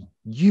 which is a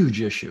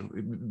huge issue,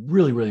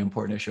 really, really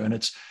important issue. And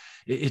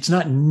it's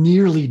not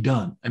nearly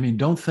done. I mean,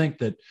 don't think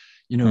that,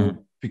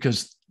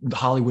 because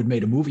Hollywood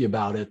made a movie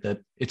about it, that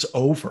it's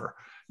over.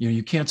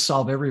 You can't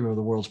solve every of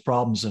the world's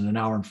problems in an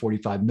hour and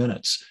 45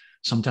 minutes.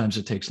 Sometimes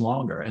it takes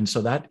longer. And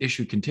so that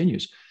issue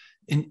continues.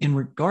 In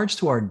regards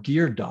to our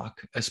gear,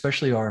 Doc,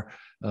 especially our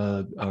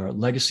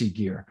legacy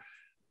gear,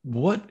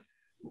 what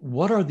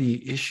are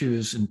the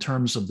issues in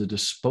terms of the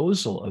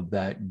disposal of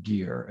that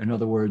gear? In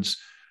other words,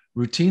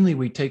 routinely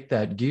we take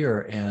that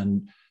gear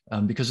and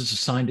because it's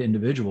assigned to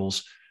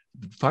individuals,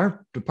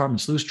 fire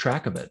departments lose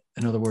track of it.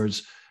 In other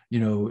words,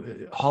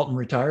 Halton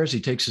retires,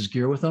 he takes his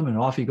gear with him and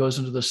off he goes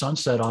into the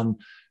sunset on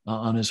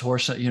his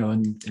horse, and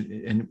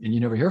you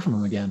never hear from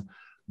him again.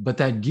 But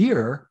that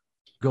gear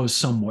goes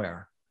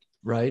somewhere,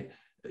 right?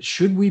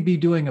 Should we be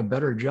doing a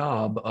better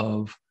job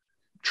of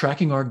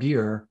tracking our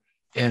gear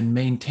and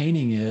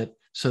maintaining it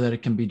so that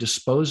it can be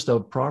disposed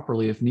of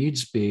properly if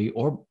needs be,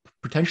 or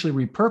potentially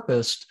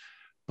repurposed?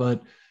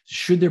 But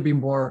should there be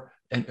more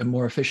and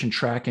more efficient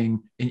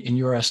tracking in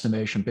your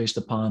estimation based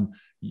upon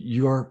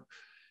your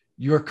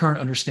current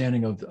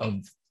understanding of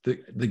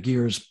the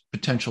gear's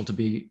potential to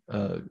be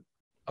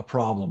a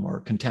problem or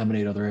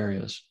contaminate other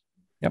areas?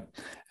 Yep.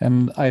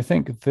 And I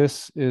think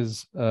this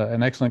is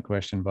an excellent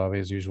question, Bobby,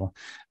 as usual.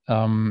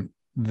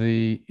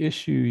 The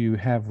issue you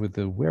have with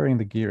wearing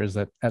the gear is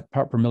that at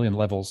part per million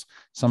levels,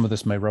 some of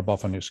this may rub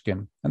off on your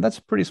skin. And that's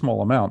a pretty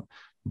small amount,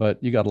 but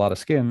you got a lot of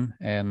skin.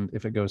 And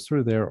if it goes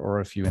through there, or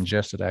if you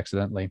ingest it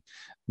accidentally,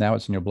 now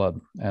it's in your blood.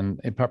 And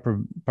at part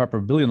per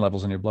billion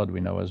levels in your blood, we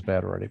know is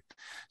bad already.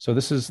 So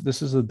this is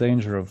the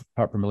danger of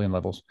part per million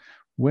levels.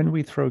 When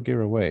we throw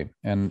gear away,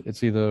 and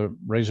it's either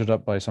razored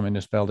up by some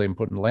municipality and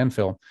put in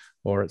landfill,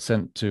 or it's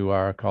sent to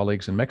our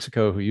colleagues in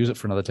Mexico who use it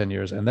for another 10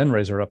 years and then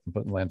razor up and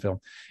put in landfill.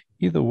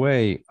 Either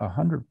way,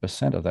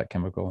 100% of that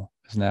chemical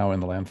is now in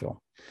the landfill.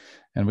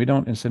 And we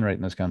don't incinerate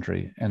in this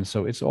country. And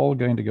so it's all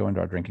going to go into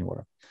our drinking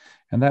water.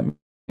 And that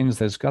means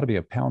there's got to be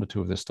a pound or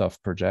two of this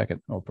stuff per jacket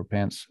or per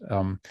pants.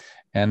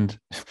 And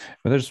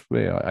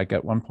I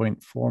got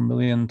 1.4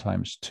 million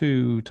times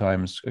 2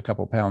 times a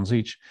couple pounds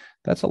each.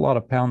 That's a lot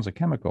of pounds of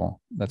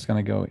chemical that's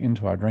going to go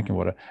into our drinking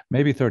water,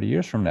 maybe 30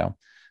 years from now.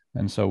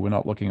 And so we're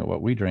not looking at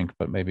what we drink,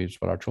 but maybe it's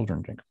what our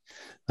children drink.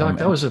 Doc,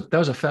 that was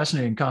a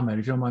fascinating comment.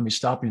 If you don't mind me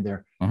stopping you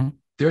there,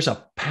 there's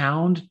a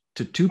pound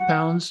to 2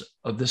 pounds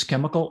of this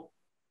chemical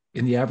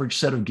in the average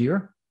set of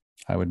gear.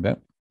 I would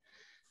bet.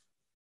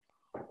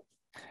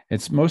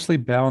 It's mostly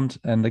bound,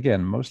 and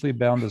again, mostly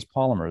bound as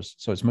polymers.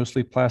 So it's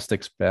mostly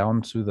plastics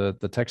bound to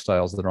the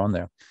textiles that are on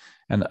there.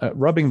 And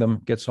rubbing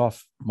them gets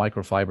off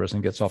microfibers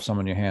and gets off some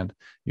in your hand.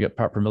 You get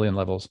part per million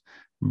levels.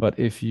 But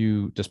if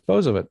you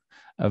dispose of it,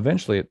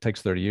 eventually it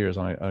takes 30 years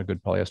on a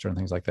good polyester and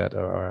things like that.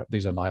 Or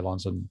these are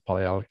nylons and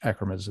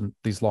polyacrylics and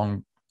these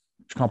long,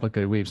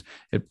 complicated weaves.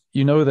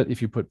 You know that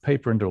if you put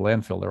paper into a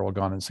landfill, they're all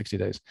gone in 60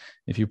 days.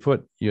 If you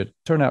put your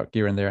turnout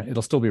gear in there,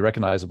 it'll still be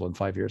recognizable in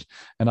 5 years.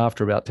 And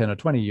after about 10 or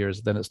 20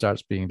 years, then it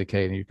starts being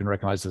decayed and you can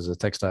recognize it as a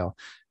textile.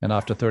 And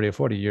after 30 or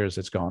 40 years,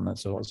 it's gone.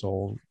 So it's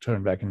all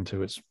turned back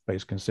into its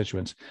base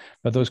constituents.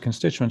 But those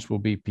constituents will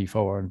be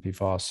P4 and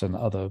PFAS and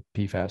other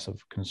PFAS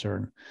of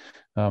concern.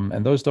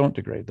 And those don't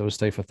degrade. Those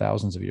stay for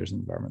thousands of years in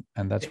the environment.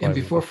 And that's why. And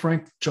before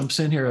Frank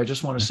jumps in here, I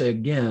just want to say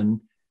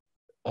again,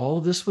 all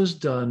of this was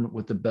done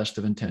with the best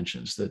of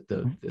intentions, that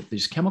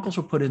these chemicals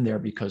were put in there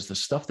because the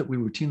stuff that we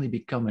routinely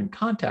become in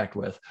contact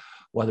with,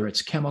 whether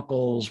it's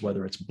chemicals,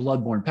 whether it's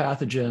bloodborne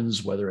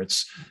pathogens, whether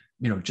it's,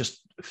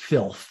 just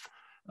filth,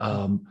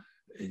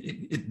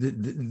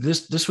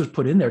 this was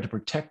put in there to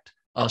protect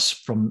us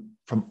from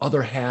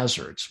other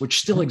hazards, which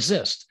still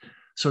exist.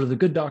 So to the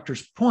good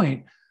doctor's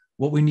point,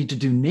 what we need to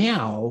do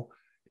now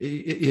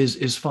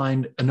is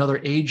find another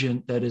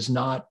agent that is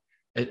not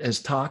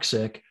as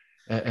toxic,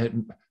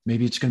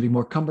 Maybe it's going to be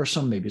more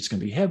cumbersome. Maybe it's going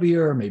to be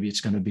heavier. Maybe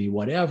it's going to be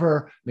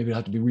whatever. Maybe it'll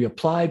have to be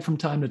reapplied from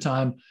time to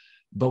time.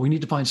 But we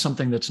need to find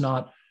something that's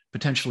not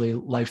potentially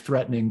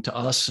life-threatening to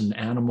us and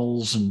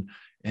animals and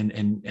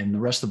the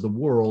rest of the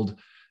world,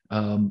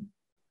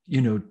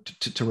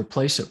 to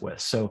replace it with.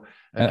 So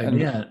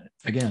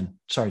again,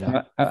 sorry,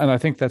 Doc. And I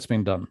think that's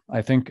been done.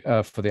 I think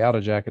for the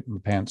outer jacket and the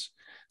pants,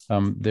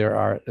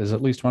 there's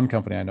at least one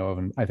company I know of,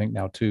 and I think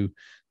now two,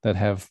 that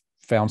have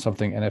found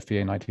something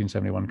NFPA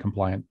 1971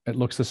 compliant. It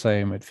looks the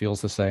same, it feels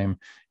the same.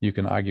 You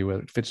can argue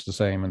whether it fits the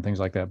same and things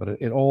like that, but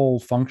it all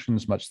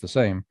functions much the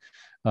same.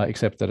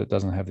 Except that it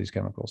doesn't have these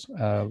chemicals.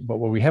 But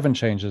what we haven't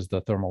changed is the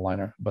thermal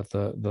liner, but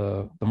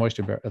the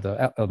moisture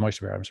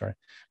barrier, I'm sorry,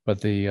 but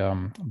the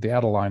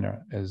outer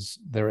liner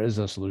there is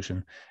a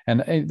solution,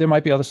 and there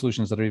might be other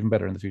solutions that are even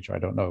better in the future. I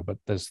don't know, but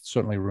there's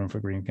certainly room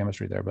for green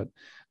chemistry there. But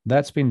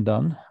that's been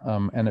done,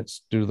 and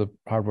it's due to the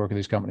hard work of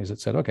these companies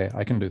that said, okay,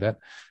 I can do that,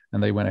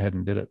 and they went ahead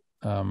and did it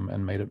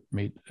and made it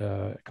meet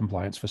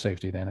compliance for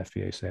safety, the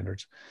NFPA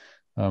standards.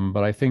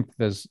 But I think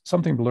there's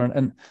something to learn,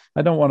 and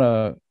I don't want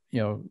to.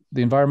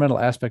 The environmental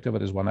aspect of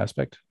it is one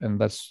aspect, and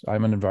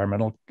I'm an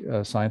environmental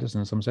scientist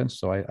in some sense,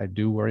 so I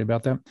do worry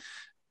about that.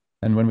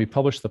 And when we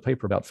published the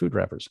paper about food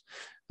wrappers,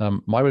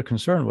 my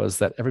concern was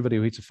that everybody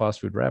who eats a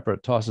fast food wrapper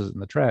tosses it in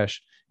the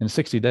trash. In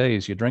 60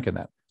 days, you're drinking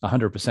that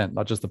 100%,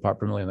 not just the part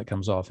per million that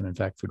comes off. And in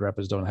fact, food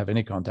wrappers don't have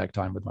any contact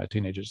time with my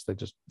teenagers.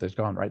 They're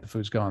gone, right? The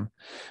food's gone.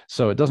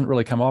 So it doesn't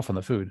really come off on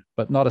the food.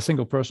 But not a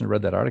single person who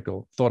read that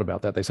article thought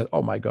about that. They said,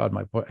 oh my God,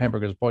 my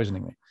hamburger is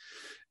poisoning me.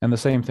 And the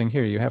same thing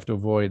here, you have to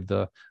avoid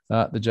the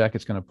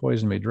jacket's going to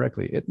poison me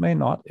directly. It may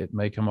not. It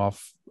may come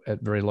off at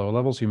very low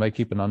levels. You may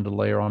keep an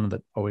underlayer on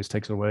that always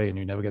takes it away and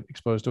you never get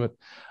exposed to it.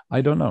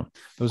 I don't know.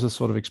 Those are the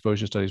sort of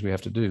exposure studies we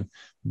have to do.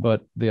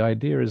 But the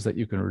idea is that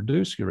you can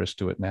reduce your risk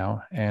to it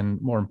now. And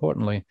more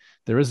importantly,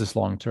 there is this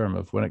long term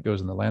of when it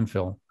goes in the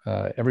landfill,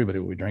 everybody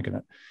will be drinking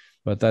it.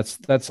 But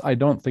I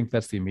don't think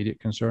that's the immediate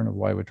concern of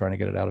why we're trying to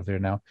get it out of there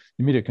now.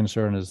 The immediate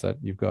concern is that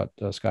you've got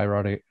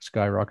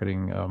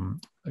skyrocketing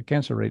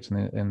cancer rates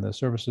in the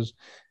services,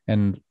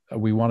 and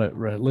we want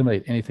to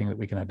eliminate anything that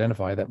we can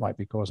identify that might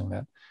be causing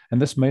that.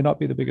 And this may not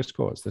be the biggest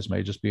cause. This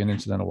may just be an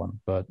incidental one,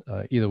 but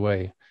either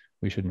way,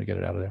 we shouldn't get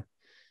it out of there.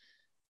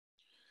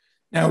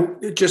 Now,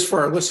 just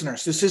for our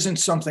listeners, this isn't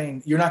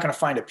something, you're not going to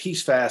find a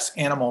PFAS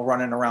animal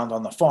running around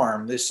on the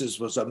farm. This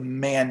was a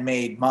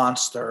man-made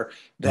monster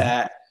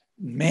that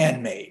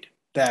man-made,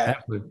 that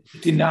Absolutely.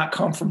 Did not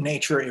come from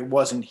nature. It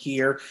wasn't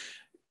here.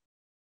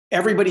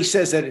 Everybody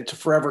says that it's a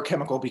forever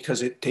chemical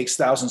because it takes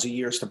thousands of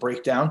years to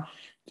break down.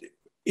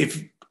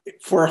 If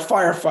for a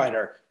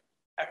firefighter,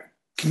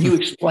 can you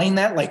explain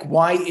that? Like,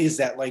 why is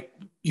that? Like,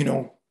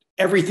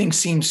 everything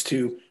seems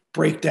to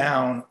break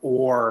down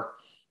or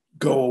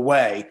go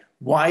away.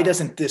 Why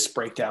doesn't this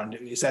break down?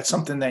 Is that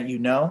something that you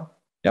know?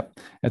 Yep,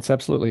 it's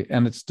absolutely.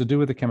 And it's to do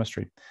with the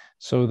chemistry.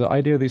 So the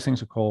idea of these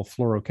things are called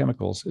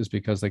fluorochemicals is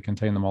because they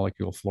contain the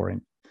molecule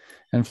fluorine.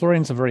 And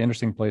fluorine's a very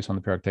interesting place on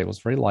the periodic table. It's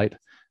very light,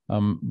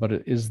 but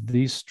it is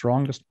the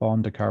strongest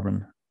bond to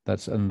carbon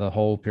that's in the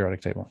whole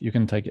periodic table. You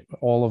can take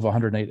all of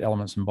 108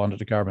 elements and bond it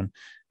to carbon,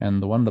 and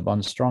the one that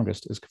bonds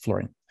strongest is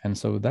fluorine. And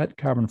so that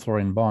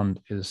carbon-fluorine bond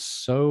is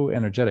so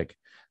energetic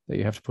that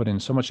you have to put in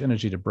so much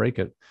energy to break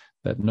it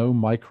that no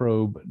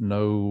microbe,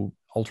 no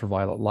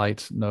ultraviolet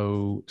light,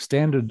 no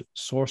standard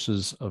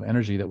sources of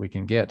energy that we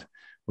can get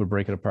would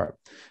break it apart.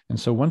 And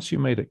so once you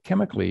made it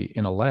chemically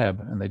in a lab,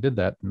 and they did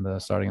that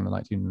starting in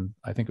the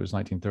I think it was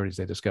 1930s,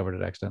 they discovered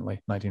it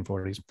accidentally,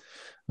 1940s.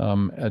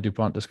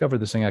 DuPont discovered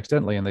this thing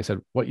accidentally, and they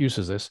said, what use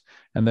is this?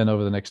 And then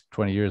over the next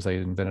 20 years, they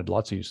invented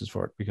lots of uses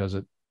for it because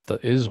it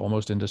is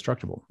almost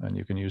indestructible, and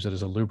you can use it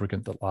as a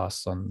lubricant that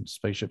lasts on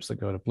spaceships that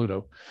go to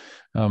Pluto.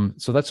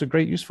 So that's a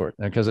great use for it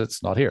because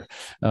it's not here.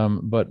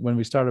 But when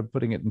we started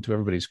putting it into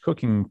everybody's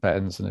cooking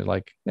patterns, and they're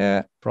like,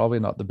 probably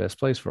not the best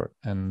place for it.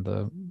 And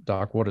the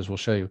dark waters will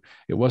show you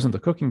it wasn't the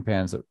cooking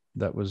pans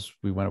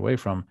we went away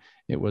from.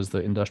 It was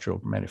the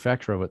industrial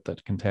manufacture of it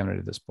that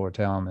contaminated this poor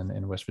town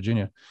in West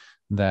Virginia.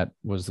 That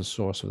was the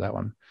source of that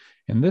one.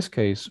 In this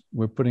case,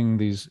 we're putting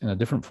these in a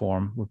different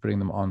form. We're putting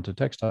them onto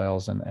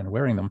textiles and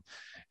wearing them.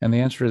 And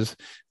the answer is,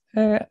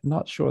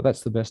 not sure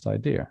that's the best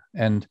idea.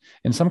 And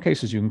in some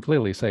cases, you can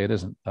clearly say it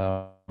isn't.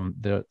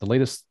 The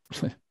latest,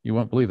 you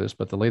won't believe this,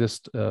 but the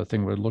latest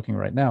thing we're looking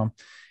right now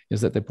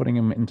is that they're putting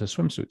them into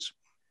swimsuits.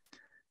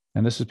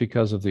 And this is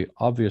because of the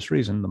obvious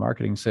reason. The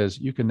marketing says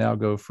you can now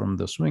go from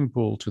the swimming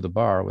pool to the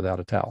bar without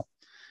a towel.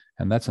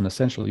 And that's an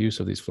essential use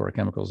of these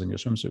fluorochemicals in your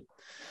swimsuit.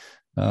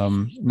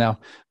 Now,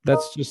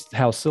 that's just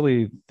how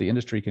silly the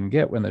industry can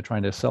get when they're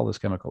trying to sell this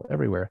chemical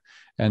everywhere.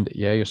 And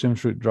your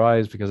swimsuit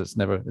dries because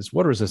it's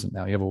water resistant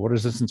now. You have a water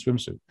resistant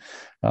swimsuit.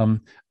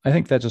 I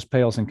think that just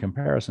pales in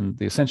comparison.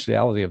 The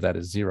essentiality of that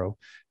is zero.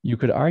 You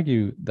could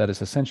argue that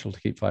it's essential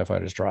to keep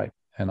firefighters dry.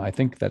 And I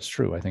think that's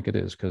true. I think it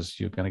is, because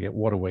you're going to get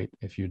water weight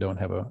if you don't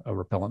have a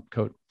repellent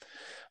coat.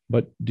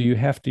 But do you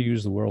have to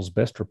use the world's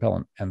best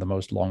repellent and the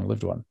most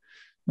long-lived one?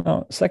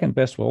 Now, second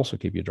best will also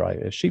keep you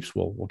dry. Sheep's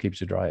wool will keep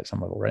you dry at some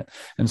level, right?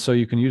 And so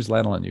you can use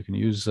lanolin, you can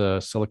use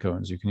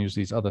silicones, you can use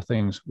these other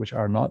things which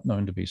are not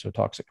known to be so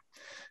toxic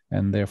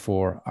and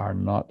therefore are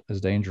not as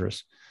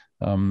dangerous.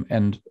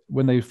 And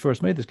when they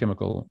first made this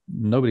chemical,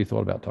 nobody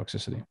thought about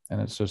toxicity.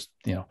 And it's just,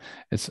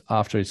 it's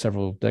after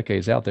several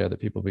decades out there that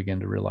people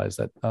begin to realize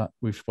that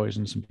we've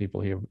poisoned some people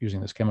here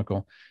using this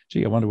chemical.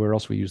 Gee, I wonder where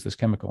else we use this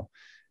chemical.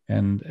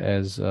 And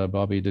as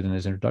Bobby did in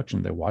his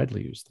introduction, they're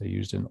widely used. They're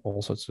used in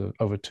all sorts of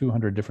over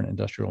 200 different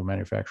industrial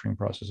manufacturing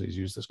processes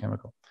use this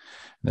chemical.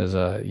 There's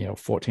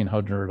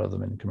 1,400 of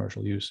them in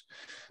commercial use.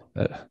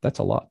 That's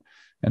a lot.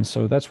 And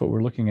so that's what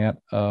we're looking at.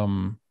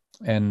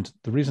 And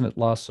the reason it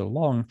lasts so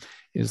long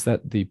is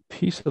that the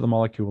piece of the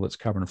molecule that's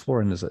carbon and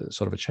fluorine is a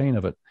sort of a chain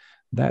of it.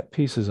 That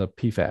piece is a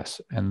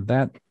PFAS, and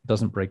that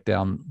doesn't break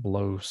down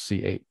below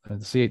C8. The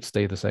C8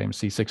 stay the same,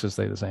 C6s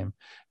stay the same. And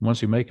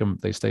once you make them,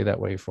 they stay that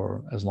way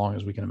for as long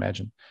as we can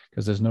imagine,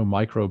 because there's no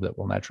microbe that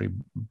will naturally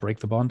break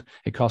the bond.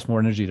 It costs more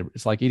energy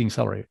it's like eating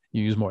celery.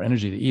 You use more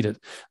energy to eat it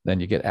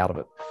than you get out of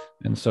it.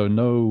 And so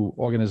no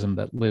organism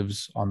that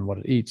lives on what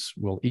it eats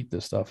will eat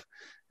this stuff.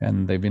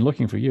 And they've been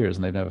looking for years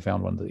and they've never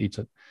found one that eats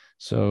it.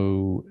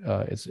 So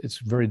it's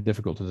very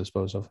difficult to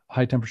dispose of.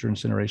 High temperature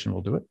incineration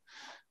will do it.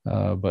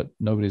 But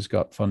nobody's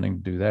got funding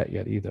to do that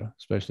yet either,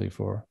 especially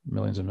for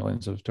millions and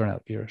millions of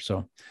turnout gear.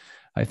 So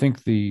I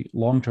think the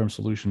long-term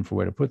solution for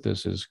where to put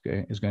this is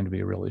going to be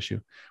a real issue.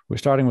 We're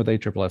starting with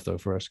AFFF though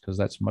first, because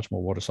that's much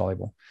more water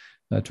soluble.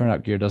 The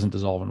turnout gear doesn't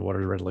dissolve in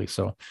water readily,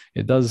 so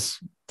it does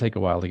take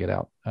a while to get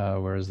out,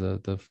 whereas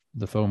the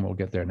foam will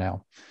get there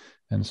now.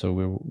 And so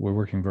we're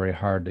working very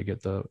hard to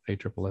get the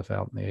AFFF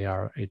out and the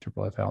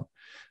AFFF out.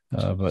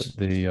 But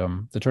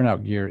the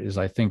turnout gear is,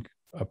 I think,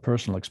 a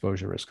personal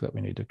exposure risk that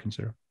we need to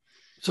consider.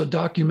 So,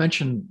 Doc, you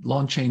mentioned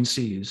long chain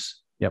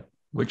Cs. Yep.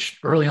 Which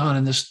early on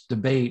in this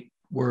debate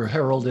were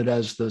heralded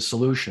as the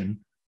solution,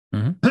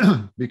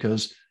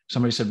 because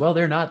somebody said, "Well,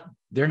 they're not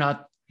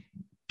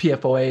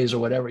PFOAs or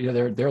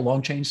whatever. They're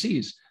long chain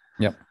Cs."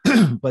 Yep.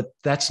 But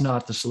that's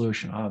not the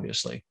solution,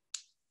 obviously.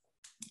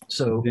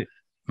 So,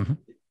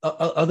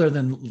 other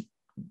than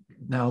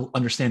now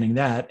understanding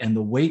that and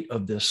the weight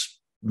of this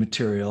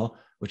material,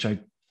 which I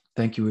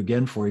thank you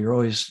again for. You're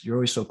always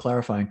so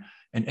clarifying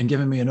and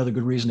giving me another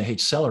good reason to hate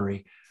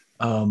celery,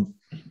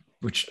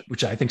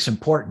 which I think is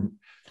important.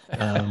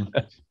 My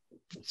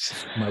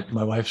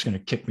wife's going to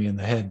kick me in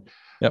the head.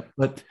 Yep.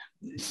 But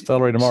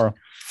celery tomorrow.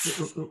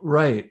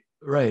 Right.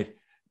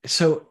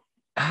 So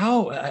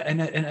how,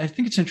 and I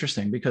think it's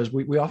interesting because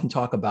we often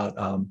talk about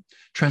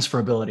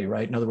transferability,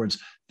 right? In other words,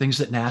 things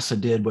that NASA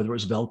did, whether it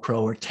was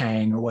Velcro or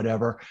Tang or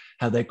whatever,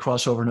 how they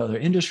cross over into other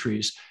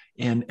industries.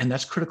 And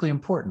that's critically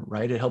important,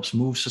 right? It helps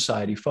move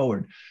society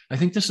forward. I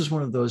think this is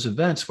one of those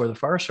events where the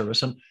fire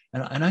service, and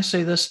I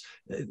say this,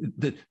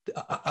 that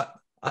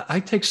I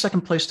take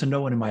second place to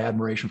no one in my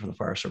admiration for the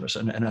fire service,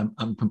 and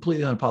I'm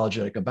completely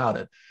unapologetic about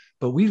it.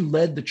 But we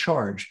led the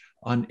charge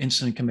on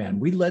incident command.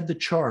 We led the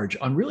charge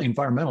on really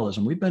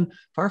environmentalism.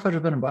 Firefighters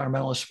have been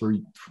environmentalists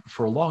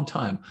for a long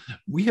time.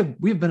 We have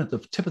been at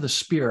the tip of the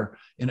spear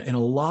in a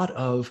lot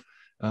of,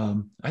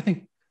 I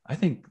think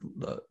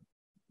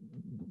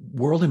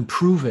world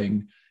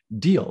improving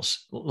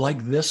deals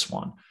like this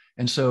one.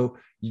 And so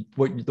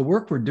what the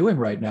work we're doing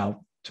right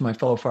now, to my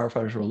fellow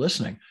firefighters who are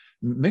listening,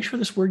 make sure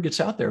this word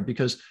gets out there,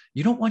 because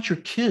you don't want your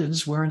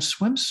kids wearing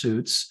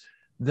swimsuits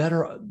that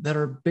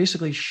are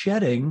basically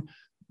shedding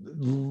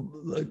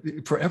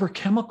forever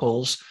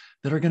chemicals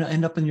that are going to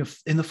end up in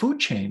the food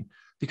chain,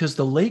 because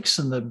the lakes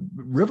and the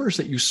rivers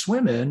that you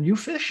swim in, you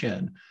fish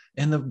in,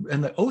 and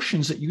the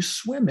oceans that you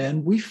swim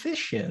in, we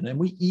fish in, and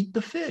we eat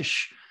the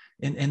fish.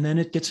 And then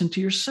it gets into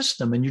your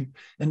system,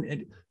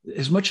 and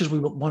as much as we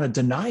want to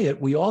deny it,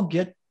 we all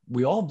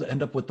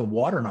end up with the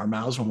water in our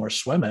mouths when we're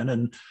swimming,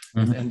 and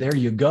there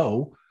you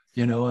go,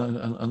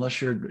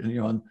 unless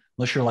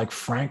you're like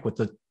Frank with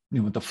the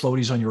with the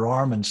floaties on your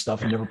arm and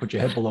stuff, and never put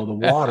your head below the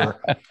water.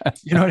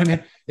 You know what I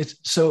mean? It's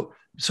so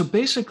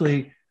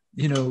basically,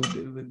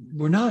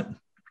 we're not.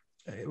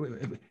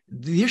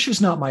 The issue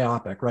is not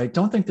myopic, right?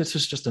 Don't think this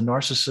is just a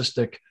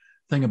narcissistic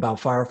thing about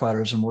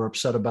firefighters and we're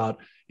upset about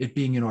it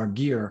being in our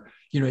gear.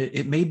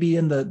 It may be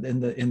in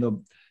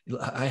the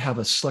I have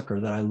a slicker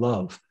that I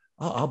love.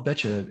 I'll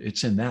bet you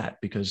it's in that,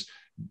 because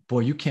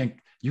boy,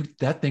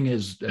 that thing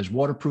is as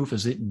waterproof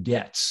as it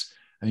gets.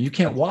 I mean, you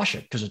can't wash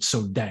it because it's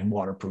so dang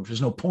waterproof.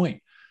 There's no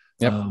point.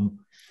 Yep.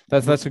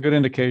 That's a good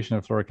indication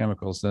of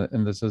fluorochemicals.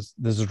 And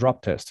there's a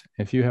drop test.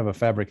 If you have a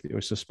fabric that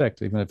you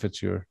suspect, even if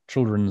it's your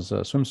children's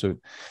swimsuit,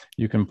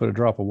 you can put a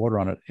drop of water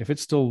on it. If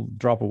it's still a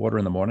drop of water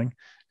in the morning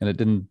and it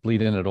didn't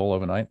bleed in at all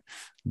overnight,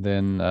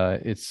 then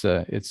it's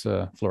a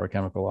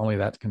fluorochemical. Only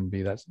that can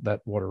be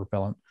that water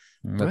repellent.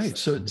 Right.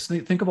 So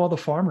think of all the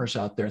farmers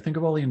out there. Think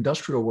of all the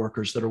industrial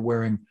workers that are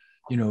wearing,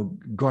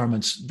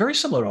 garments very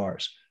similar to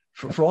ours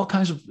for all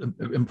kinds of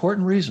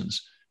important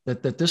reasons.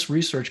 That this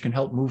research can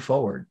help move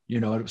forward.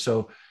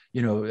 So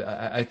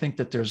I think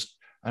that there's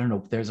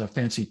a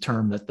fancy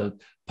term that the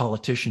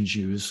politicians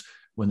use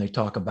when they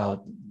talk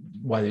about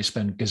why they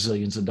spend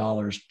gazillions of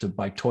dollars to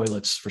buy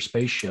toilets for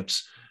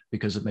spaceships,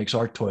 because it makes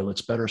our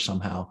toilets better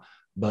somehow.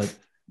 But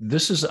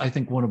this is, I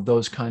think, one of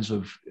those kinds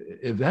of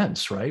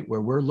events, right,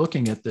 where we're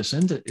looking at this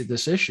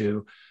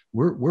issue,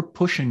 we're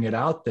pushing it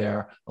out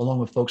there along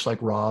with folks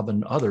like Rob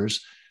and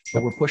others,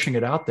 but we're pushing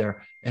it out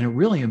there, and it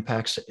really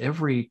impacts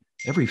every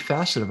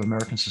facet of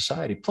American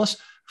society. Plus,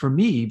 for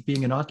me,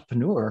 being an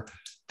entrepreneur,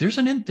 there's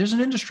an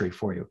industry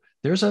for you.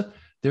 There's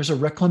a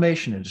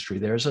reclamation industry.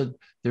 There's a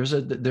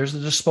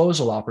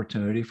disposal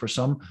opportunity for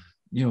some,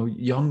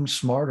 young,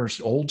 smart or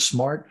old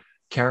smart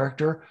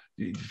character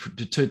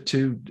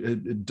to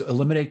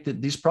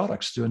eliminate these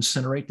products, to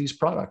incinerate these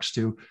products,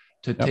 to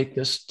take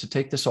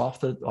this off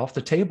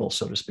the table,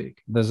 so to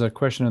speak. There's a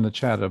question in the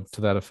chat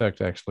to that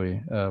effect,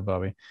 actually,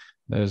 Bobby.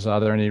 Are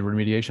there any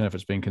remediation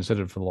efforts being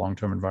considered for the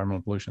long-term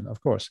environmental pollution? Of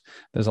course,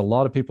 there's a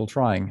lot of people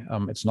trying.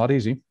 It's not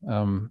easy.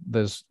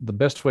 There's the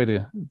best way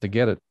to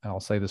get it, I'll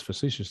say this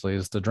facetiously,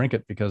 is to drink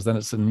it, because then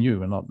it's in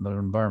you and not in the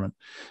environment.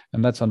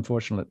 And that's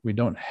unfortunate. We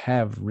don't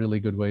have really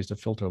good ways to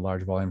filter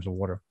large volumes of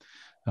water.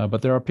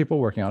 But there are people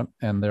working on it,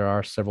 and there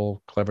are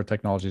several clever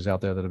technologies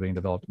out there that are being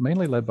developed,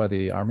 mainly led by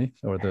the Army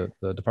or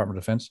the Department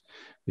of Defense,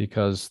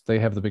 because they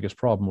have the biggest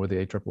problem with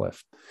the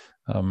AFFF.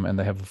 And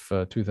they have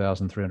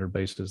 2,300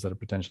 bases that are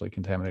potentially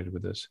contaminated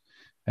with this.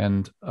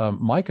 And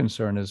my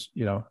concern is,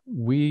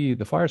 we,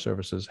 the fire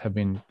services, have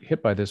been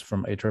hit by this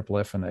from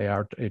AFFF and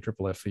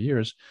AFFF for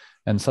years.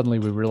 And suddenly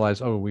we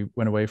realize, we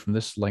went away from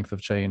this length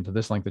of chain to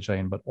this length of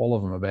chain, but all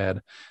of them are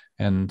bad.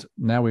 And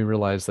now we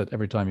realize that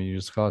every time you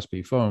use Class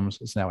B foams,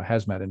 it's now a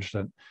hazmat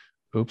incident.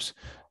 Oops,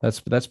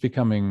 that's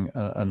becoming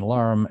an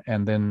alarm.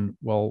 And then,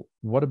 well,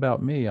 what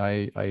about me?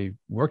 I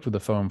worked with the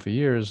foam for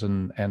years,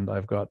 and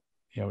I've got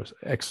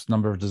X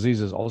number of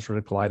diseases,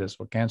 ulcerative colitis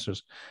or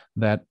cancers,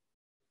 that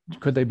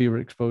could they be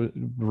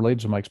related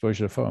to my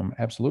exposure to foam?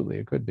 Absolutely,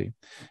 it could be.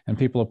 And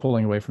people are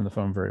pulling away from the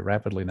foam very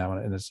rapidly now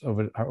in its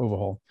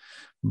overhaul.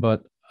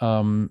 But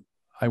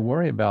I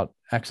worry about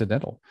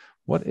accidental.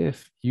 What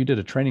if you did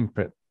a training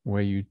pit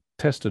where you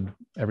tested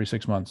every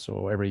 6 months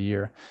or every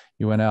year?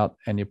 You went out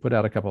and you put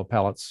out a couple of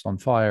pallets on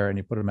fire and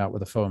you put them out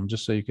with a foam,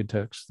 just so you could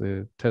test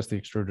the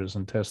extruders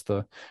and test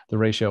the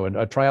ratio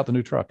and try out the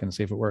new truck and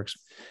see if it works.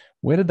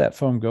 Where did that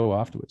foam go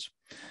afterwards?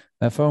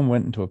 That foam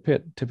went into a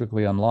pit,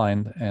 typically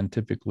unlined, and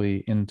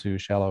typically into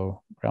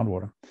shallow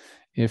groundwater.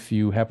 If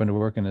you happen to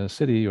work in a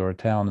city or a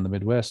town in the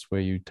Midwest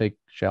where you take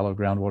shallow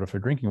groundwater for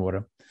drinking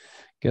water,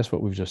 guess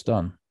what we've just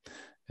done?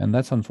 And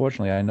that's,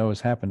 unfortunately, I know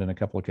has happened in a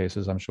couple of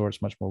cases. I'm sure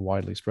it's much more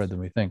widely spread than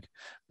we think.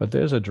 But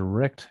there's a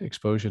direct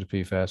exposure to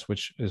PFAS,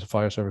 which is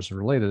fire service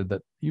related,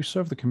 that you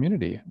serve the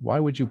community. Why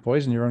would you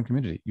poison your own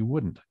community? You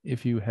wouldn't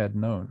if you had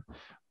known.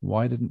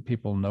 Why didn't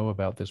people know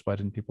about this? Why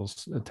didn't people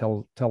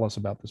tell us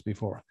about this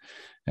before?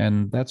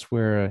 And that's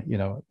where,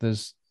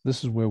 this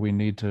is where we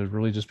need to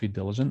really just be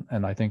diligent.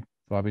 And I think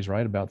Bobby's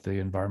right about the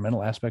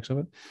environmental aspects of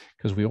it,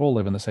 because we all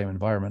live in the same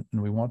environment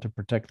and we want to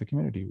protect the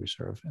community we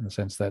serve, in the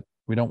sense that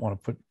we don't want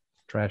to put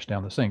trash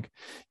down the sink.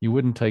 You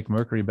wouldn't take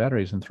mercury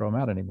batteries and throw them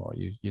out anymore.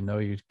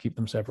 You keep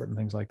them separate and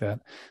things like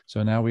that.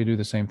 So now we do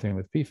the same thing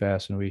with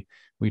PFAS, and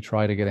we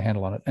try to get a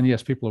handle on it. And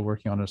yes, people are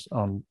working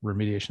on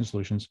remediation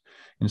solutions.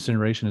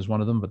 Incineration is one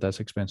of them, but that's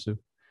expensive.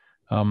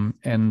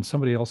 And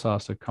somebody else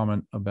asked a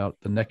comment about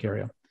the neck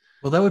area.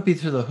 Well, that would be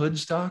through the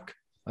hoods, Doc.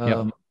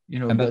 Yep.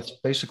 And that's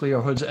basically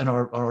our hoods and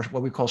our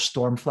what we call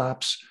storm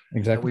flaps.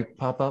 Exactly. That we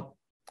pop up.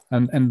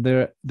 And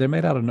they're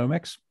made out of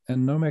Nomex,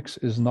 and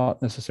Nomex is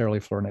not necessarily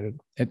fluorinated.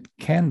 It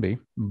can be,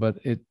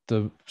 but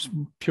the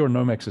pure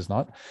Nomex is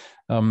not.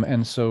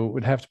 And so it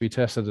would have to be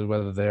tested as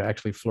whether they're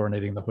actually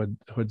fluorinating the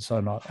hoods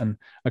or not. And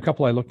a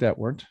couple I looked at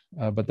weren't,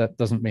 but that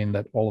doesn't mean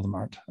that all of them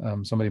aren't.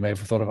 Somebody may have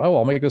thought of,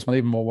 I'll make this one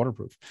even more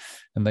waterproof,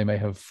 and they may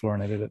have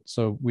fluorinated it.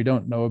 So we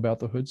don't know about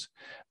the hoods.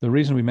 The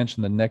reason we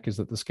mention the neck is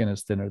that the skin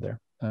is thinner there.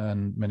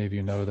 And many of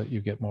you know that you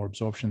get more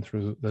absorption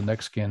through the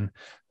neck skin,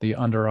 the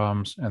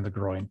underarms, and the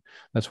groin.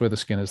 That's where the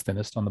skin is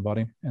thinnest on the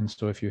body. And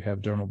so if you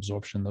have dermal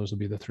absorption, those will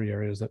be the three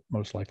areas that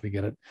most likely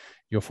get it.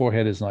 Your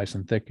forehead is nice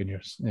and thick, and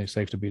you're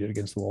safe to beat it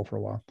against the wall for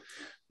a while.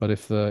 But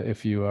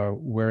if you are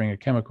wearing a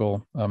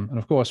chemical, and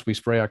of course we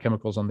spray our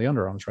chemicals on the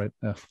underarms, right?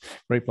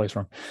 Great place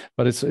for them.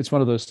 But it's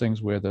one of those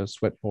things where the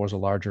sweat pores are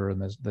larger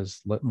and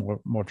there's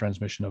more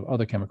transmission of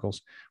other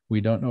chemicals. We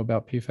don't know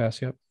about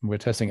PFAS yet. We're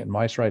testing it in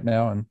mice right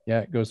now, and yeah,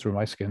 it goes through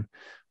my skin.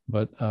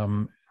 But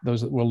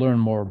we'll learn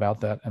more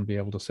about that and be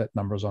able to set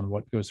numbers on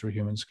what goes through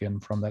human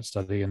skin from that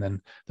study, and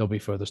then there'll be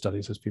further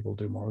studies as people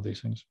do more of these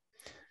things.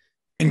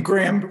 And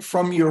Graham,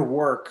 from your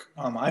work,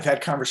 I've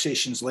had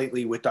conversations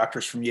lately with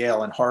doctors from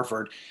Yale and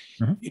Harvard.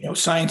 Mm-hmm.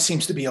 Science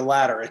seems to be a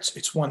ladder.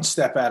 It's one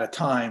step at a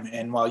time.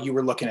 And while you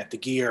were looking at the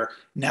gear,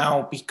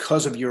 now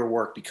because of your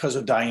work, because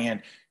of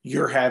Diane,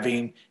 you're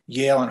having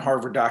Yale and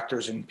Harvard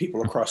doctors and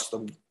people across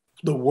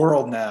the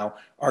world now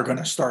are going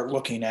to start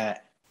looking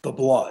at the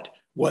blood,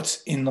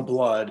 what's in the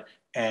blood.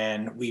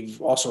 And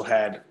we've also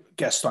had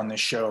guests on this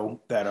show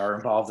that are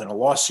involved in a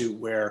lawsuit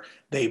where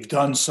they've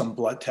done some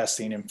blood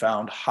testing and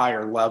found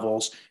higher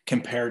levels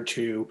compared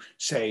to,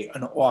 say,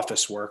 an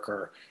office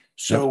worker.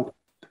 So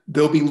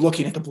they'll be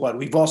looking at the blood.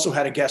 We've also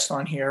had a guest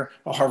on here,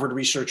 a Harvard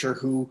researcher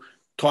who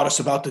taught us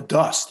about the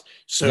dust.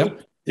 So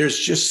there's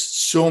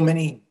just so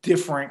many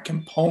different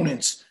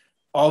components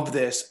of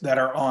this that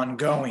are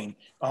ongoing.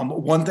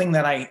 One thing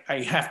that I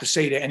have to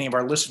say to any of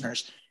our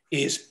listeners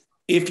is,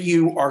 if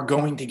you are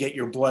going to get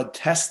your blood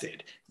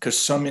tested, because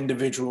some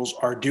individuals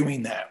are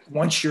doing that,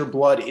 once your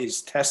blood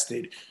is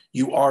tested,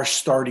 you are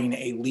starting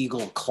a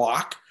legal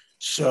clock.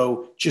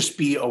 So just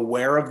be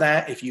aware of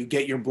that. If you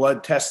get your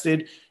blood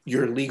tested,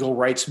 your legal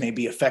rights may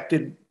be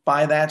affected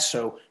by that.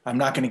 So I'm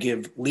not going to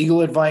give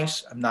legal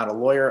advice. I'm not a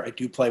lawyer. I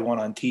do play one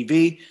on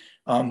TV.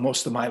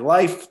 Most of my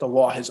life, the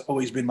law has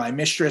always been my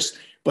mistress,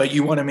 but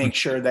you want to make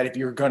sure that if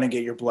you're going to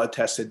get your blood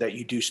tested, that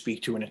you do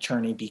speak to an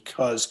attorney,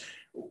 because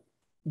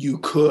you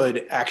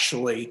could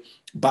actually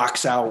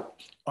box out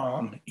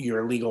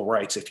your legal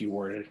rights if you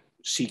were to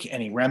seek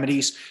any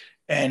remedies.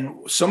 And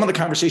some of the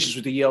conversations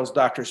with the Yale's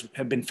doctors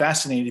have been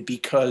fascinating,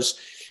 because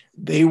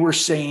they were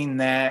saying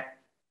that,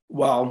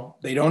 well,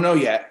 they don't know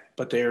yet,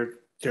 but they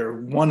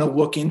want to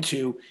look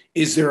into,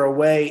 is there a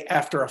way,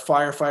 after a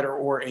firefighter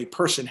or a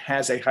person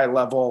has a high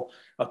level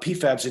of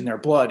PFAS in their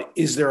blood,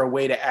 is there a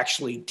way to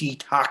actually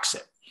detox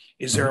it?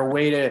 Is there a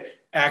way to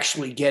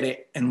actually get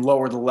it and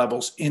lower the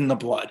levels in the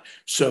blood?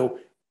 So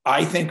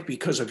I think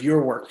because of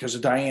your work, because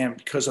of Diane,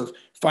 because of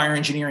fire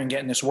engineering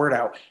getting this word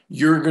out,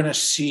 you're going to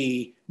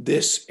see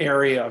this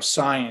area of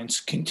science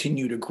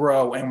continue to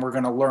grow, and we're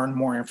going to learn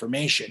more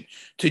information.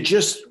 To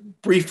just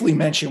briefly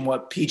mention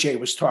what PJ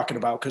was talking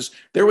about, because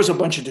there was a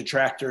bunch of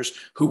detractors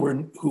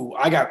who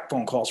I got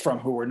phone calls from,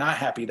 who were not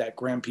happy that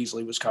Graham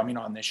Peaslee was coming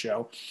on this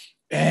show.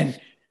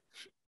 And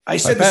I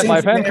said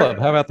my fan club,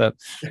 how about that?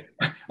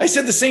 I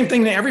said the same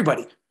thing to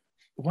everybody.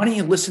 Why don't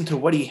you listen to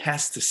what he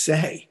has to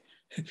say?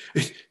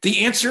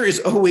 The answer is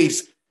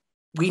always,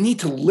 we need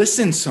to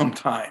listen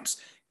sometimes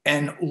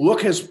and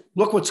look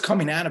what's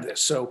coming out of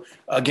this. So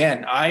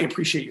again, I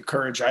appreciate your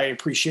courage. I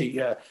appreciate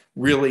you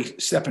really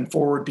stepping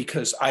forward,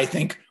 because I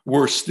think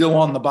we're still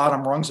on the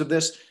bottom rungs of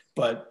this,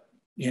 but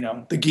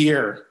the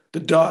gear, the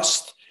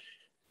dust,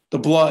 the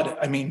blood,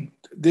 I mean,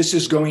 this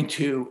is going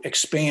to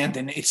expand,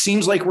 and it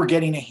seems like we're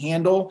getting a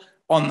handle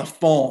on the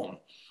foam.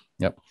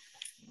 Yep.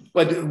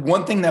 But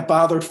one thing that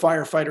bothered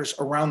firefighters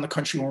around the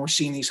country when we're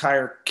seeing these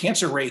higher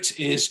cancer rates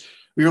is,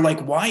 we were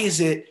like, why is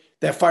it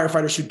that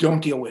firefighters who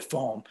don't deal with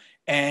foam,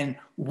 and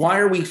why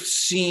are we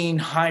seeing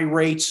high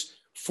rates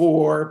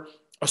for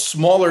a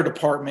smaller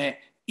department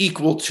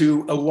equal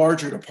to a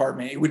larger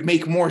department? It would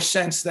make more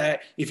sense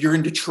that if you're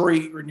in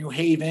Detroit or New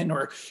Haven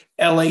or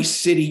LA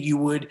City, you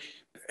would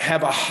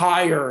have a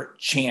higher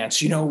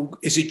chance.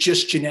 Is it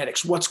just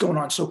genetics? What's going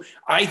on? So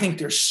I think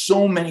there's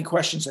so many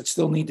questions that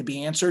still need to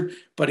be answered,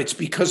 but it's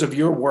because of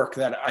your work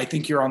that I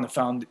think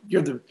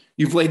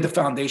you've laid the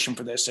foundation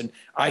for this. And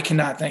I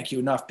cannot thank you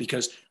enough,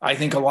 because I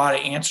think a lot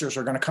of answers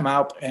are going to come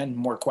out and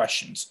more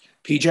questions.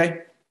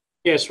 PJ?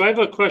 Yeah, so I have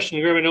a question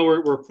here. I know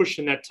we're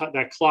pushing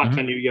that clock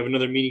on you. You have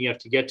another meeting you have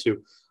to get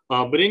to.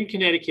 But in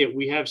Connecticut,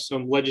 we have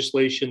some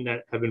legislation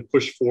that have been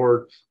pushed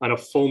forward on a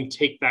foam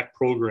take-back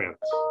program.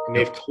 And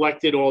they've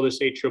collected all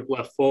this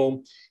AFFF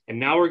foam. And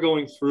now we're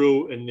going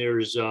through, and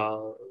there's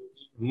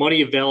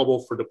money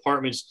available for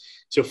departments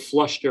to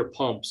flush their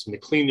pumps and to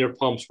clean their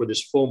pumps where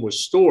this foam was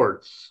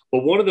stored.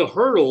 But one of the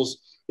hurdles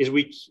is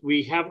we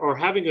are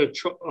having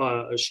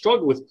a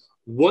struggle with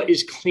what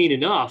is clean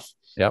enough.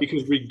 Yep.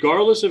 Because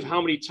regardless of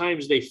how many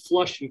times they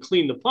flush and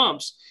clean the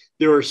pumps,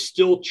 there are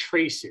still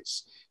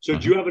traces. So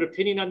do you have an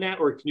opinion on that,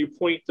 or can you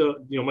point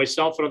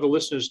myself and other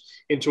listeners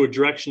into a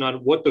direction on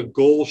what the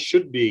goal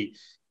should be?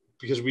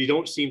 Because we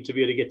don't seem to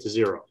be able to get to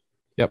zero.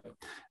 Yep.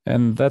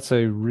 And that's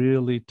a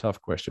really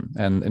tough question.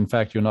 And in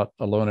fact, you're not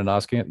alone in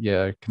asking it.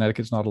 Yeah,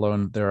 Connecticut's not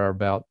alone. There are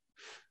about,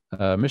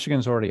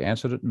 Michigan's already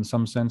answered it in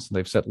some sense.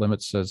 They've set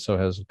limits, so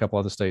has a couple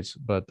other states.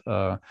 But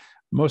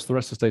most of the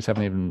rest of the states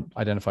haven't even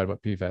identified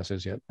what PFAS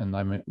is yet. And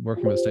I'm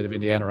working with the state of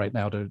Indiana right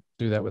now to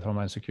do that with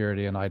Homeland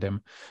Security and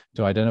IDEM,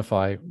 to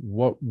identify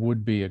what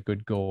would be a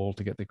good goal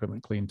to get the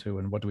equipment clean to,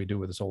 and what do we do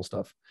with this old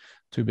stuff?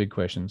 Two big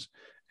questions.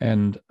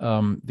 And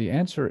the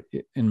answer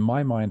in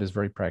my mind is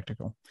very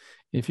practical.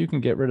 If you can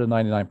get rid of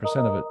 99%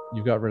 of it,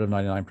 you've got rid of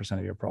 99%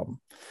 of your problem.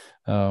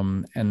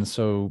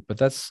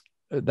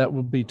 But that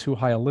will be too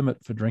high a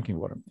limit for drinking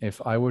water.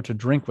 If I were to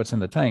drink what's in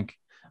the tank,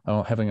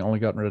 having only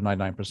gotten rid of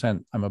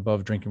 99%, I'm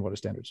above drinking water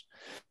standards.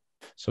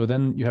 So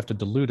then you have to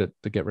dilute it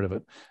to get rid of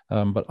it.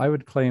 But I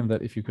would claim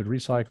that if you could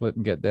recycle it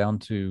and get down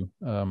to,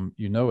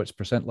 its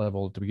percent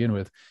level to begin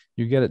with,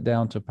 you get it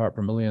down to part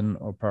per million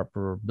or part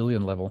per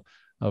billion level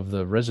of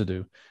the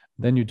residue.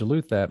 Then you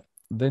dilute that,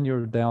 then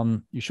you're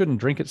down, you shouldn't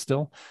drink it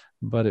still,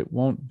 but it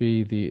won't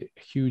be the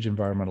huge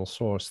environmental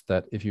source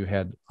that if you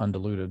had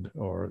undiluted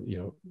or,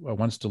 a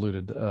once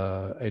diluted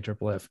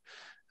AFFF.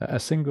 A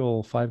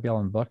single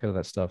 5-gallon bucket of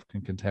that stuff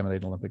can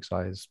contaminate an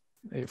Olympic-sized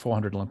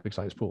 400 Olympic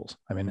sized pools.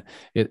 I mean,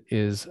 it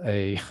is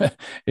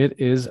it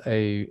is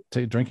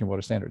drinking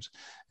water standards.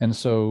 And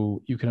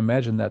so you can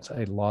imagine that's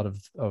a lot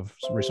of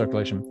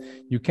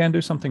recirculation. You can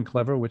do something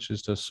clever, which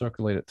is to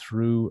circulate it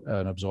through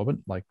an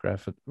absorbent like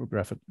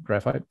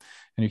graphite,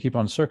 and you keep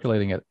on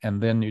circulating it,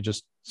 and then you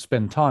just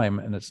spend time,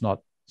 and it's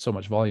not so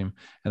much volume,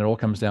 and it all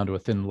comes down to a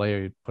thin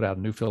layer. You put out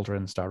a new filter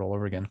and start all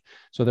over again.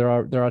 So there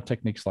are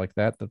techniques like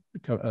that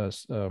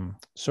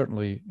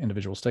certainly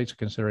individual states are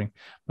considering,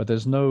 but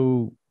there's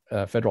no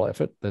federal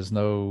effort. There's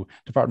no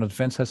Department of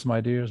Defense has some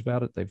ideas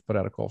about it. They've put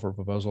out a call for a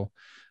proposal,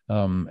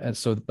 and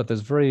so but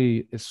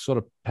it's sort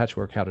of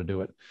patchwork how to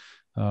do it,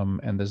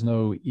 and there's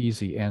no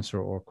easy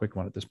answer or quick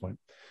one at this point.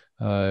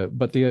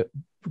 But the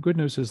good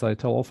news is I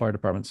tell all fire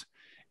departments,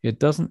 it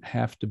doesn't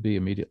have to be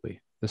immediately.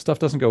 The stuff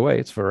doesn't go away.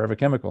 It's forever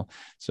chemical.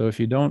 So if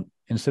you don't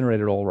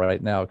incinerate it all right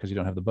now because you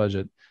don't have the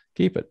budget,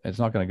 keep it. It's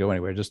not going to go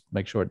anywhere. Just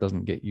make sure it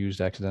doesn't get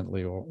used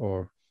accidentally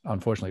or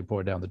unfortunately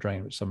poured down the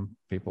drain, which some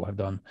people have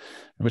done,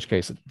 in which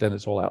case then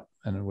it's all out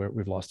and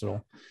we've lost it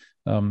all.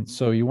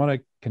 So you want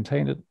to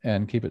contain it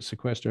and keep it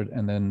sequestered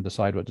and then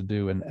decide what to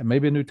do. And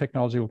maybe a new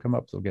technology will come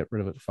up. They'll get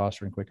rid of it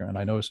faster and quicker. And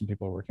I know some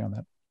people are working on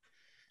that.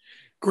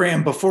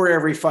 Graham, before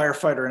every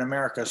firefighter in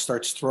America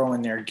starts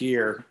throwing their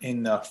gear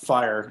in the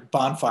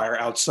bonfire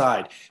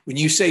outside, when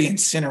you say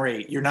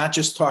incinerate, you're not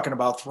just talking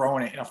about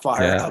throwing it in a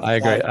fire. Yeah, I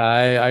agree.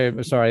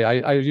 I'm sorry.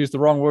 I used the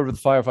wrong word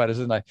with firefighters,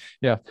 didn't I?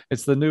 Yeah,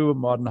 it's the new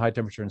modern high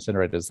temperature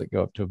incinerators that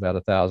go up to about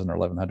 1,000 or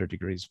 1,100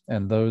 degrees,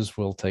 and those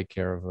will take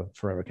care of a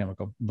forever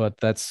chemical. But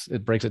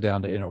it breaks it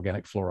down to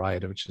inorganic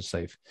fluoride, which is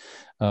safe,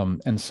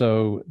 and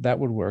so that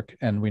would work.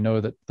 And we know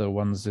that the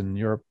ones in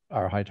Europe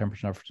are high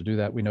temperature enough to do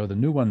that. We know the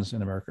new ones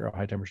in America are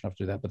high temperature enough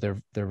to do that, but there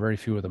are very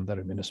few of them that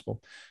are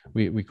municipal.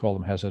 We call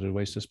them hazardous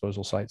waste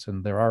disposal sites,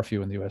 and there are a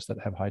few in the US that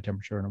have high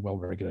temperature and are well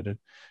regulated,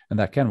 and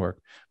that can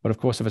work. But of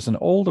course, if it's an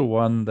older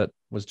one that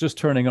was just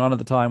turning on at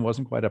the time,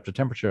 wasn't quite up to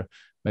temperature,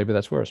 maybe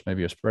that's worse.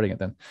 Maybe you're spreading it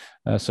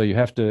then. So you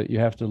have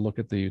to look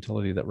at the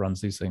utility that runs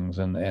these things,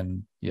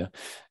 and yeah,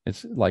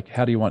 it's like,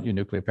 how do you want your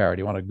nuclear power? Do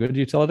you want a good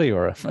utility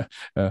or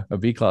a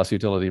B-class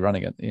utility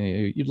running it?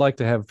 You'd like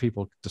to have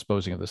people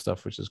disposing of this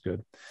stuff, which is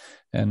good.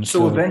 And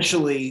so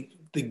eventually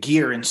the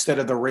gear, instead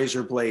of the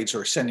razor blades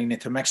or sending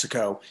it to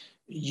Mexico,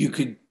 you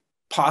could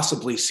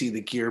possibly see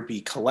the gear be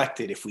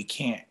collected if we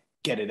can't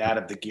get it out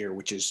of the gear,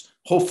 which is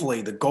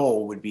hopefully the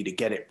goal would be to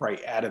get it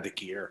right out of the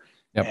gear.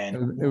 Yeah, it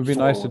would be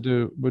nice to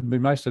do. Would be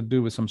nice to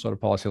do with some sort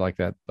of policy like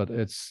that, but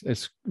it's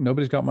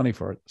nobody's got money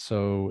for it,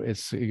 so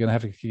you're going to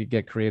have to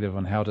get creative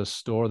on how to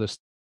store this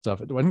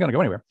stuff. It wasn't going to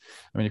go anywhere.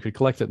 I mean, you could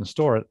collect it and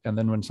store it, and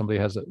then when somebody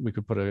has it, we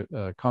could put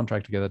a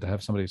contract together to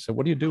have somebody say,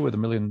 "What do you do with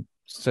 1 million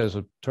sets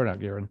of turnout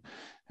gear?"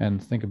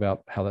 and think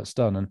about how that's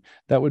done, and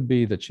that would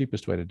be the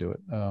cheapest way to do it,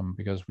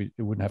 because it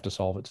wouldn't have to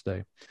solve it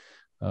today.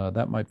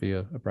 That might be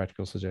a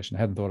practical suggestion.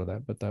 I hadn't thought of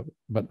that,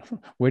 but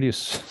where do you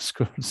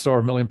store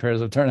 1 million pairs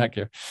of turnout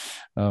gear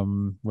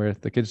where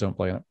the kids don't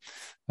play in it?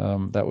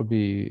 That would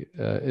be.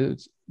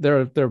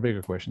 There are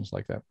bigger questions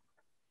like that.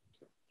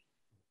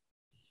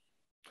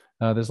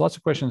 There's lots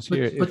of questions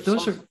here. But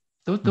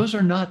those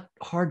are not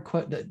hard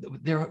questions.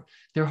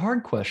 They're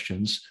hard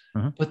questions,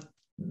 but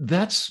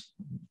that's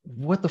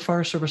what the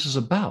fire service is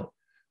about.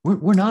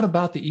 We're not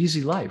about the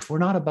easy life. We're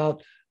not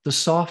about the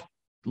soft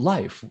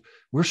life.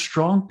 We're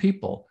strong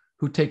people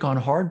who take on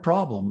hard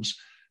problems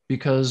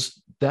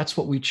because that's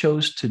what we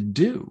chose to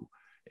do.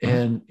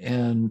 And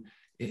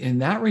in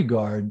that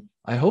regard,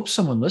 I hope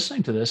someone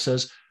listening to this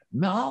says,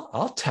 "No,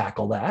 I'll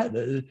tackle that."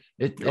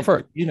 Go for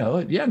it.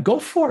 Yeah, go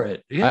for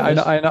it. Yeah,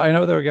 I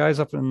know there were guys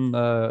up in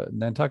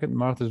Nantucket and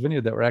Martha's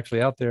Vineyard that were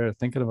actually out there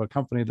thinking of a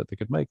company that they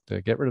could make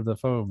to get rid of the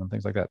foam and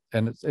things like that.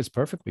 And it's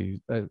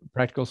perfectly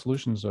practical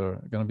solutions are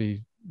going to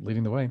be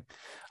leading the way.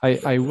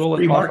 I will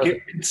free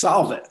market and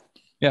solve it.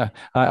 Yeah,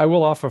 I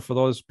will offer for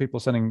those people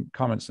sending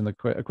comments in the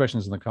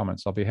questions in the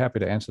comments. I'll be happy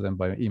to answer them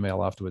by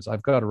email afterwards.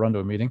 I've got to run to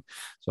a meeting,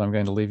 so I'm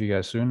going to leave you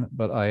guys soon.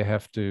 But I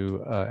have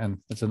to, and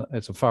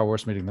it's a far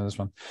worse meeting than this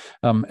one.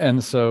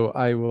 And so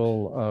I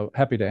will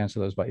happy to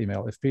answer those by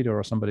email. If Peter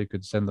or somebody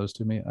could send those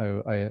to me,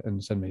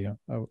 and send me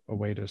a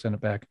way to send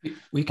it back.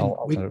 We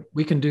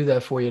can do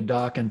that for you,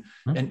 Doc.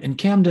 And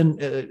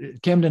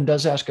Camden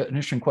does ask an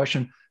interesting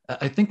question.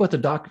 I think what the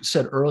doc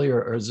said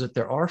earlier is that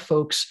there are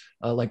folks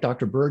like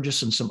Dr.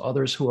 Burgess and some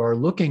others who are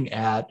looking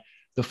at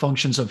the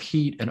functions of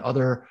heat and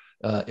other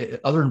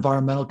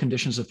environmental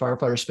conditions of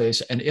firefighter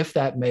space, and if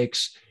that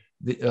makes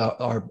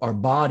our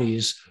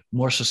bodies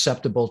more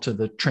susceptible to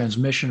the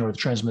transmission or the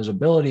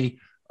transmissibility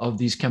of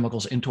these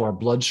chemicals into our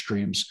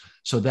bloodstreams.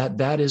 So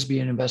that is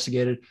being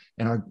investigated.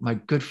 And my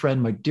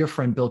dear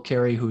friend Bill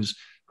Carey,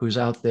 who's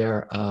out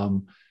there.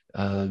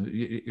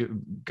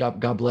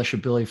 God bless you,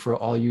 Billy, for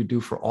all you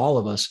do for all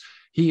of us.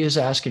 He is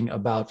asking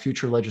about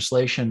future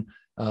legislation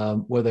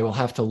where they will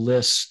have to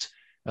list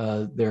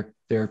the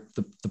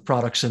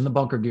products in the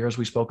bunker gear, as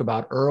we spoke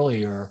about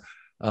earlier,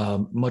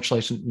 much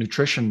like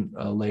nutrition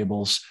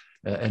labels.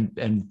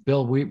 And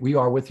Bill, we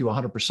are with you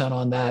 100%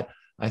 on that.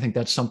 I think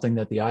that's something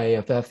that the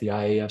IAFF, the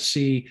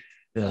IAFC,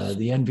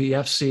 the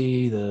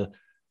NVFC,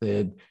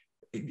 the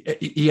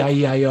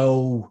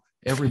EIEIO,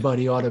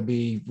 everybody ought to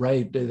be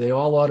right. They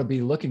all ought to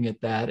be looking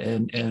at that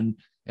and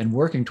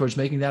working towards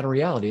making that a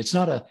reality. It's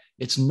not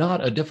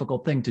a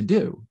difficult thing to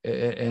do.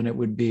 And it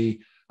would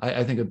be,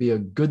 I think it'd be a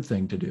good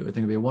thing to do. I think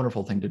it'd be a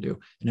wonderful thing to do.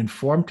 An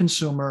informed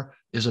consumer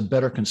is a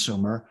better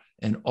consumer,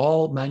 and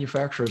all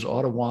manufacturers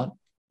ought to want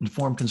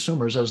informed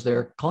consumers as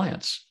their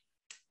clients.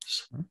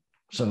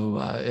 So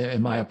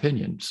in my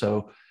opinion.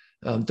 So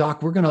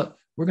Doc, I'm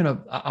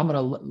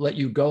gonna let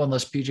you go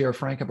unless PJ or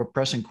Frank have a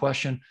pressing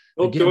question.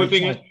 Well, the only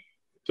thing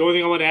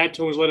I want to add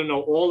to him is let him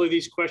know all of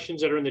these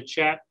questions that are in the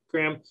chat,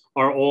 Graham,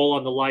 are all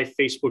on the live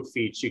Facebook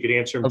feed. So you could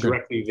answer them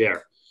directly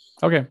there.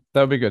 Okay, that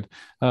would be good.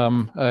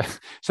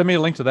 Send me a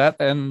link to that,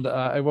 and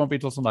it won't be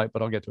till tonight,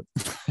 but I'll get to it.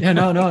 Yeah,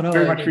 no.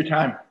 Very much for your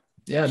time.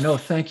 Yeah, no,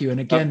 thank you. And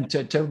again, to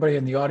everybody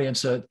in the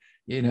audience, the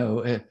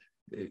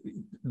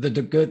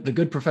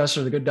good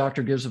professor, the good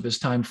doctor gives of his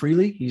time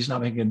freely. He's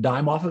not making a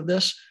dime off of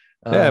this.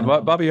 Yeah,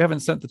 Bobby, you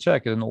haven't sent the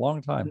check in a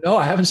long time. No,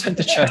 I haven't sent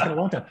the check in a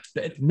long time.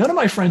 None of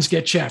my friends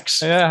get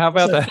checks. Yeah, how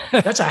about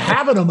that? That's a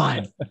habit of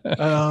mine.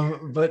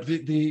 But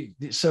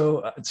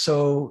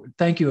so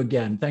thank you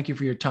again. Thank you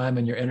for your time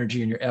and your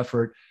energy and your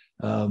effort.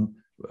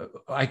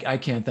 I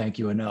can't thank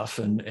you enough.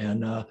 And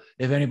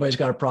if anybody's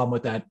got a problem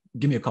with that,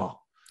 give me a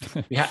call.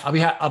 I'll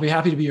be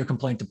happy to be your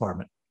complaint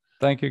department.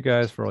 Thank you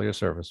guys for all your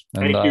service.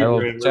 And thank you. I'll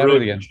chat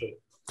with you again.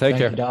 Take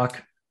care, you,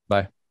 Doc.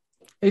 Bye.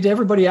 Hey, to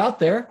everybody out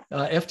there,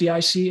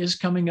 FDIC is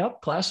coming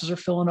up. Classes are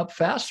filling up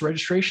fast.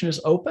 Registration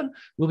is open.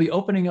 We'll be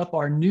opening up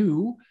our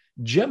new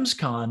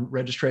GemsCon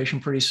registration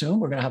pretty soon.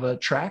 We're going to have a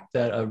track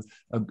that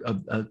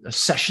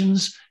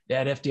sessions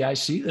at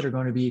FDIC that are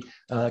going to be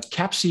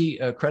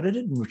CAPC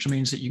accredited, which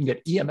means that you can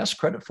get EMS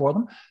credit for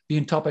them,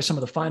 being taught by some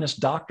of the finest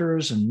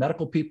doctors and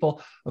medical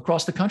people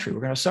across the country.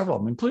 We're going to have several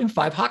of them, including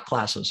 5 hot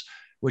classes,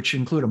 which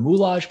include a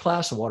moulage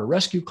class, a water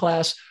rescue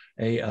class,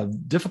 a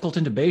difficult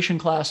intubation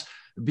class,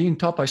 being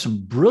taught by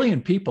some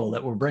brilliant people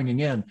that we're bringing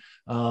in.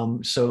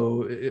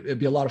 So it'd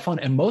be a lot of fun.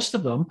 And most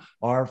of them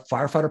are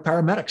firefighter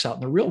paramedics out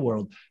in the real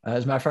world.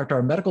 As a matter of fact,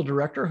 our medical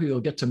director, who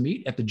you'll get to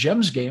meet at the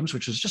GEMS games,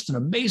 which is just an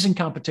amazing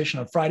competition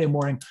on Friday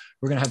morning.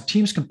 We're going to have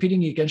teams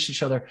competing against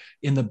each other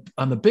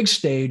on the big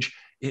stage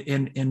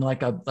in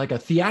like a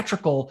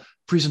theatrical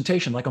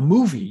presentation, like a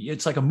movie.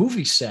 It's like a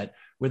movie set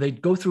where they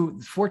go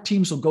through, 4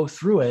 teams will go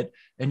through it,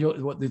 and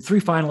the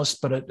 3 finalists,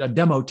 but a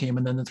demo team,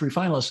 and then the 3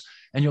 finalists,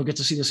 and you'll get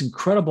to see this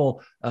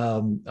incredible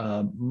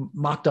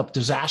mocked up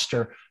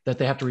disaster that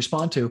they have to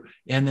respond to.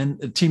 And then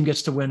the team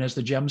gets to win as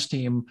the GEMS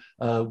team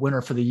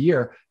winner for the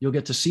year. You'll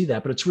get to see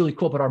that, but it's really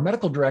cool. But our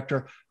medical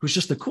director, who's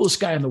just the coolest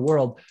guy in the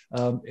world,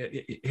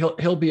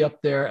 he'll be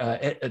up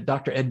there,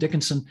 Dr. Ed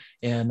Dickinson.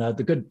 And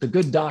the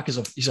good doc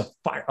he's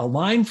a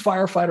line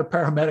firefighter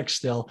paramedic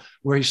still,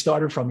 where he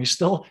started from. He's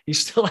still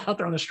out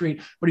there on the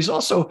street, but he's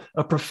also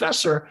a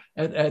professor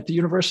at the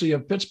University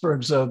of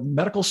Pittsburgh's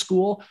medical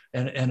school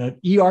and an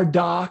ER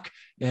doc.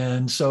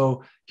 And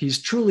so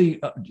he's truly,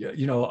 a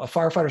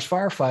firefighter's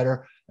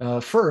firefighter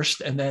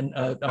first, and then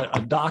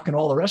a doc and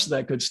all the rest of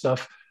that good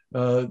stuff,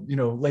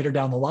 later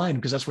down the line,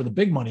 because that's where the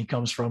big money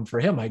comes from for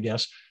him, I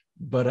guess.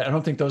 But I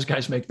don't think those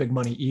guys make big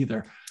money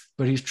either.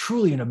 But he's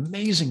truly an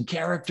amazing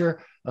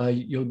character.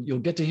 You'll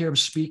get to hear him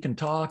speak and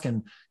talk,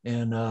 and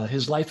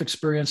his life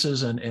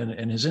experiences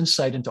and his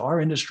insight into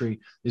our industry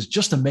is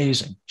just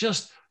amazing,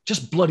 just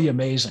bloody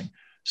amazing.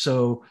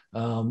 So,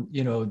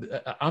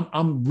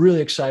 I'm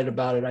really excited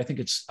about it. I think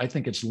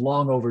it's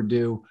long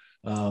overdue.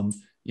 Ed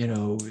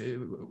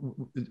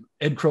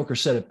Croker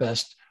said it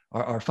best.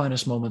 Our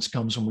finest moments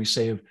comes when we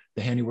save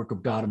the handiwork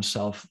of God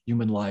himself,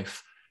 human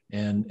life.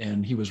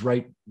 And he was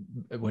right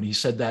when he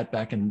said that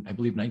back in, I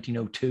believe,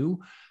 1902.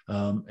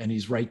 And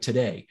he's right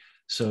today.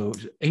 So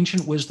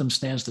ancient wisdom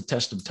stands the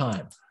test of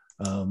time.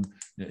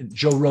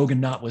 Joe Rogan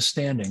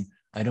notwithstanding,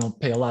 I don't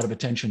pay a lot of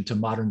attention to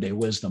modern day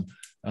wisdom.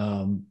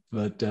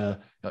 But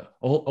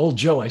old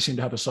Joe, I seem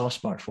to have a soft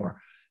spot for.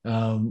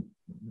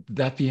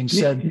 That being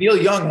said, Neil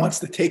Young wants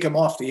to take him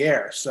off the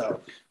air,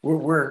 so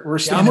we're.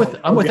 I'm with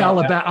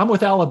Alabama. I'm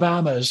with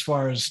Alabama as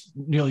far as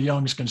Neil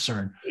Young's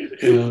concerned.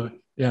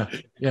 Yeah.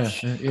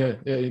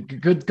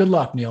 Good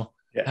luck, Neil.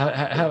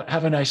 Yeah.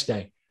 Have a nice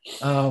day.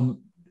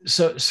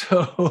 So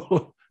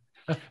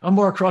I'm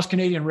more a cross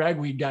Canadian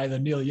ragweed guy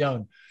than Neil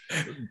Young,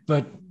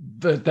 but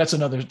that's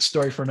another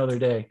story for another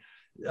day.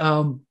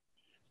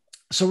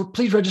 So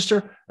please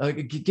register,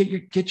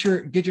 get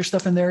your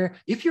stuff in there.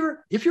 If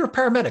you're a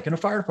paramedic in a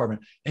fire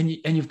department and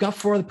you've got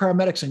 4 other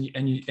paramedics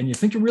and you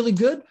think you're really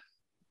good,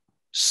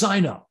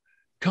 sign up.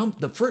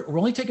 We're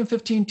only taking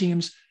 15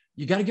 teams.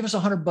 You got to give us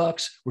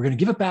 $100. We're going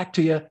to give it back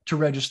to you to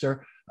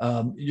register.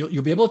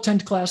 You'll be able to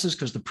attend classes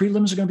because the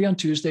prelims are going to be on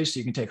Tuesday, so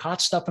you can take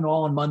hot stuff and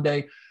all on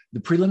Monday. The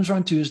prelims are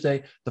on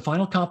Tuesday. The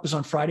final comp is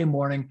on Friday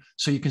morning,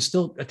 so you can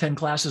still attend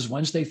classes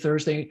Wednesday,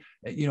 Thursday.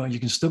 You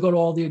can still go to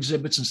all the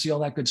exhibits and see all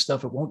that good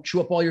stuff. It won't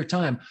chew up all your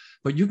time,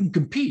 but you can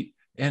compete,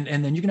 and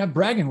then you can have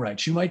bragging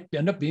rights. You might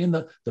end up being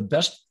the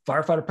best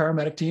firefighter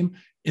paramedic team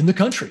in the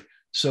country.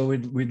 So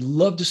we'd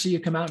love to see you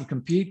come out and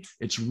compete.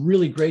 It's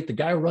really great. The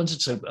guy who runs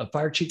it's a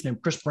fire chief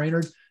named Chris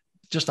Brainerd,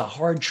 just a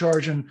hard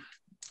charging,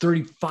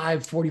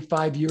 35,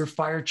 45-year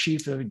fire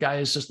chief. The guy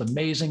is just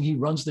amazing. He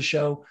runs the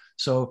show.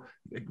 So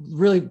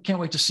really can't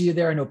wait to see you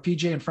there. I know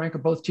PJ and Frank are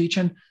both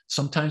teaching.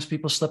 Sometimes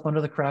people slip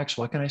under the cracks.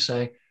 What can I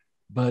say?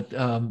 But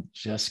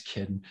just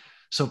kidding.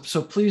 So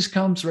please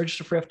come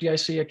register for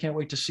FDIC. I can't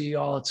wait to see you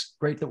all. It's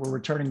great that we're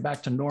returning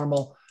back to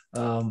normal.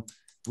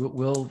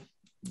 We'll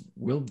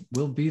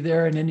be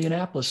there in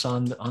Indianapolis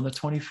on the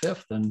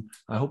 25th, and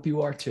I hope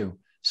you are too.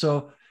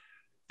 So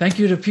thank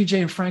you to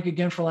PJ and Frank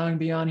again for allowing me to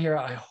be on here.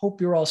 I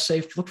hope you're all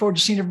safe. Look forward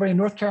to seeing everybody in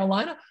North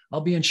Carolina.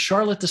 I'll be in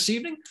Charlotte this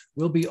evening.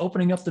 We'll be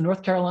opening up the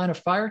North Carolina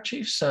Fire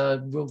Chiefs.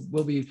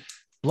 We'll be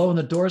blowing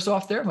the doors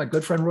off there. My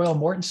good friend Royal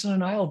Mortensen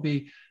and I will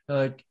be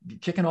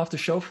kicking off the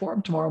show for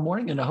them tomorrow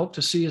morning, and I hope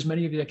to see as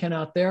many of you as I can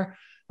out there.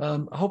 I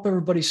hope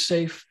everybody's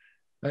safe.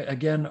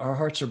 Again, our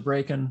hearts are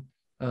breaking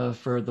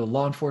for the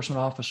law enforcement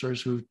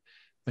officers who've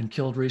been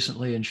killed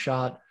recently and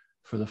shot,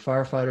 for the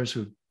firefighters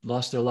who've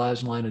lost their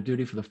lives in line of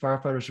duty, for the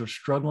firefighters who are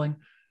struggling,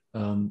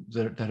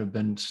 that have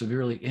been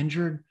severely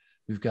injured.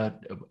 We've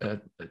got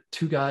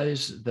 2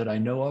 guys that I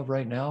know of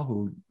right now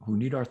who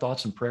need our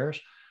thoughts and prayers.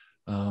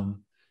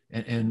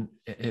 And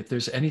if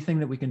there's anything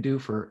that we can do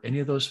for any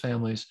of those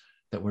families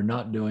that we're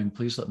not doing,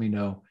 please let me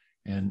know.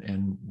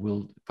 And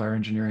we'll, fire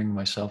engineering,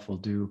 myself, will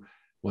do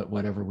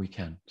whatever we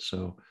can.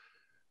 So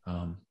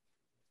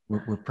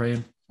we're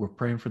praying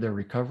for their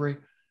recovery.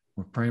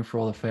 We're praying for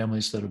all the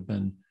families that have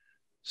been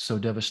so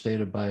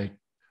devastated by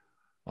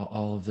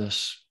all of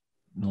this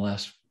in the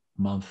last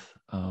month.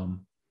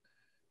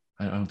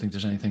 I don't think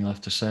there's anything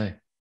left to say.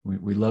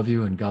 We love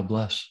you, and God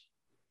bless.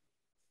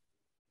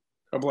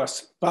 God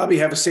bless. Bobby,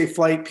 have a safe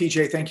flight.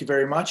 PJ, thank you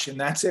very much. And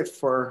that's it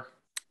for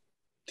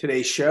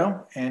today's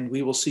show. And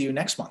we will see you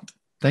next month.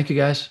 Thank you,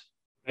 guys.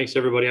 Thanks,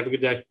 everybody. Have a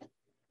good day.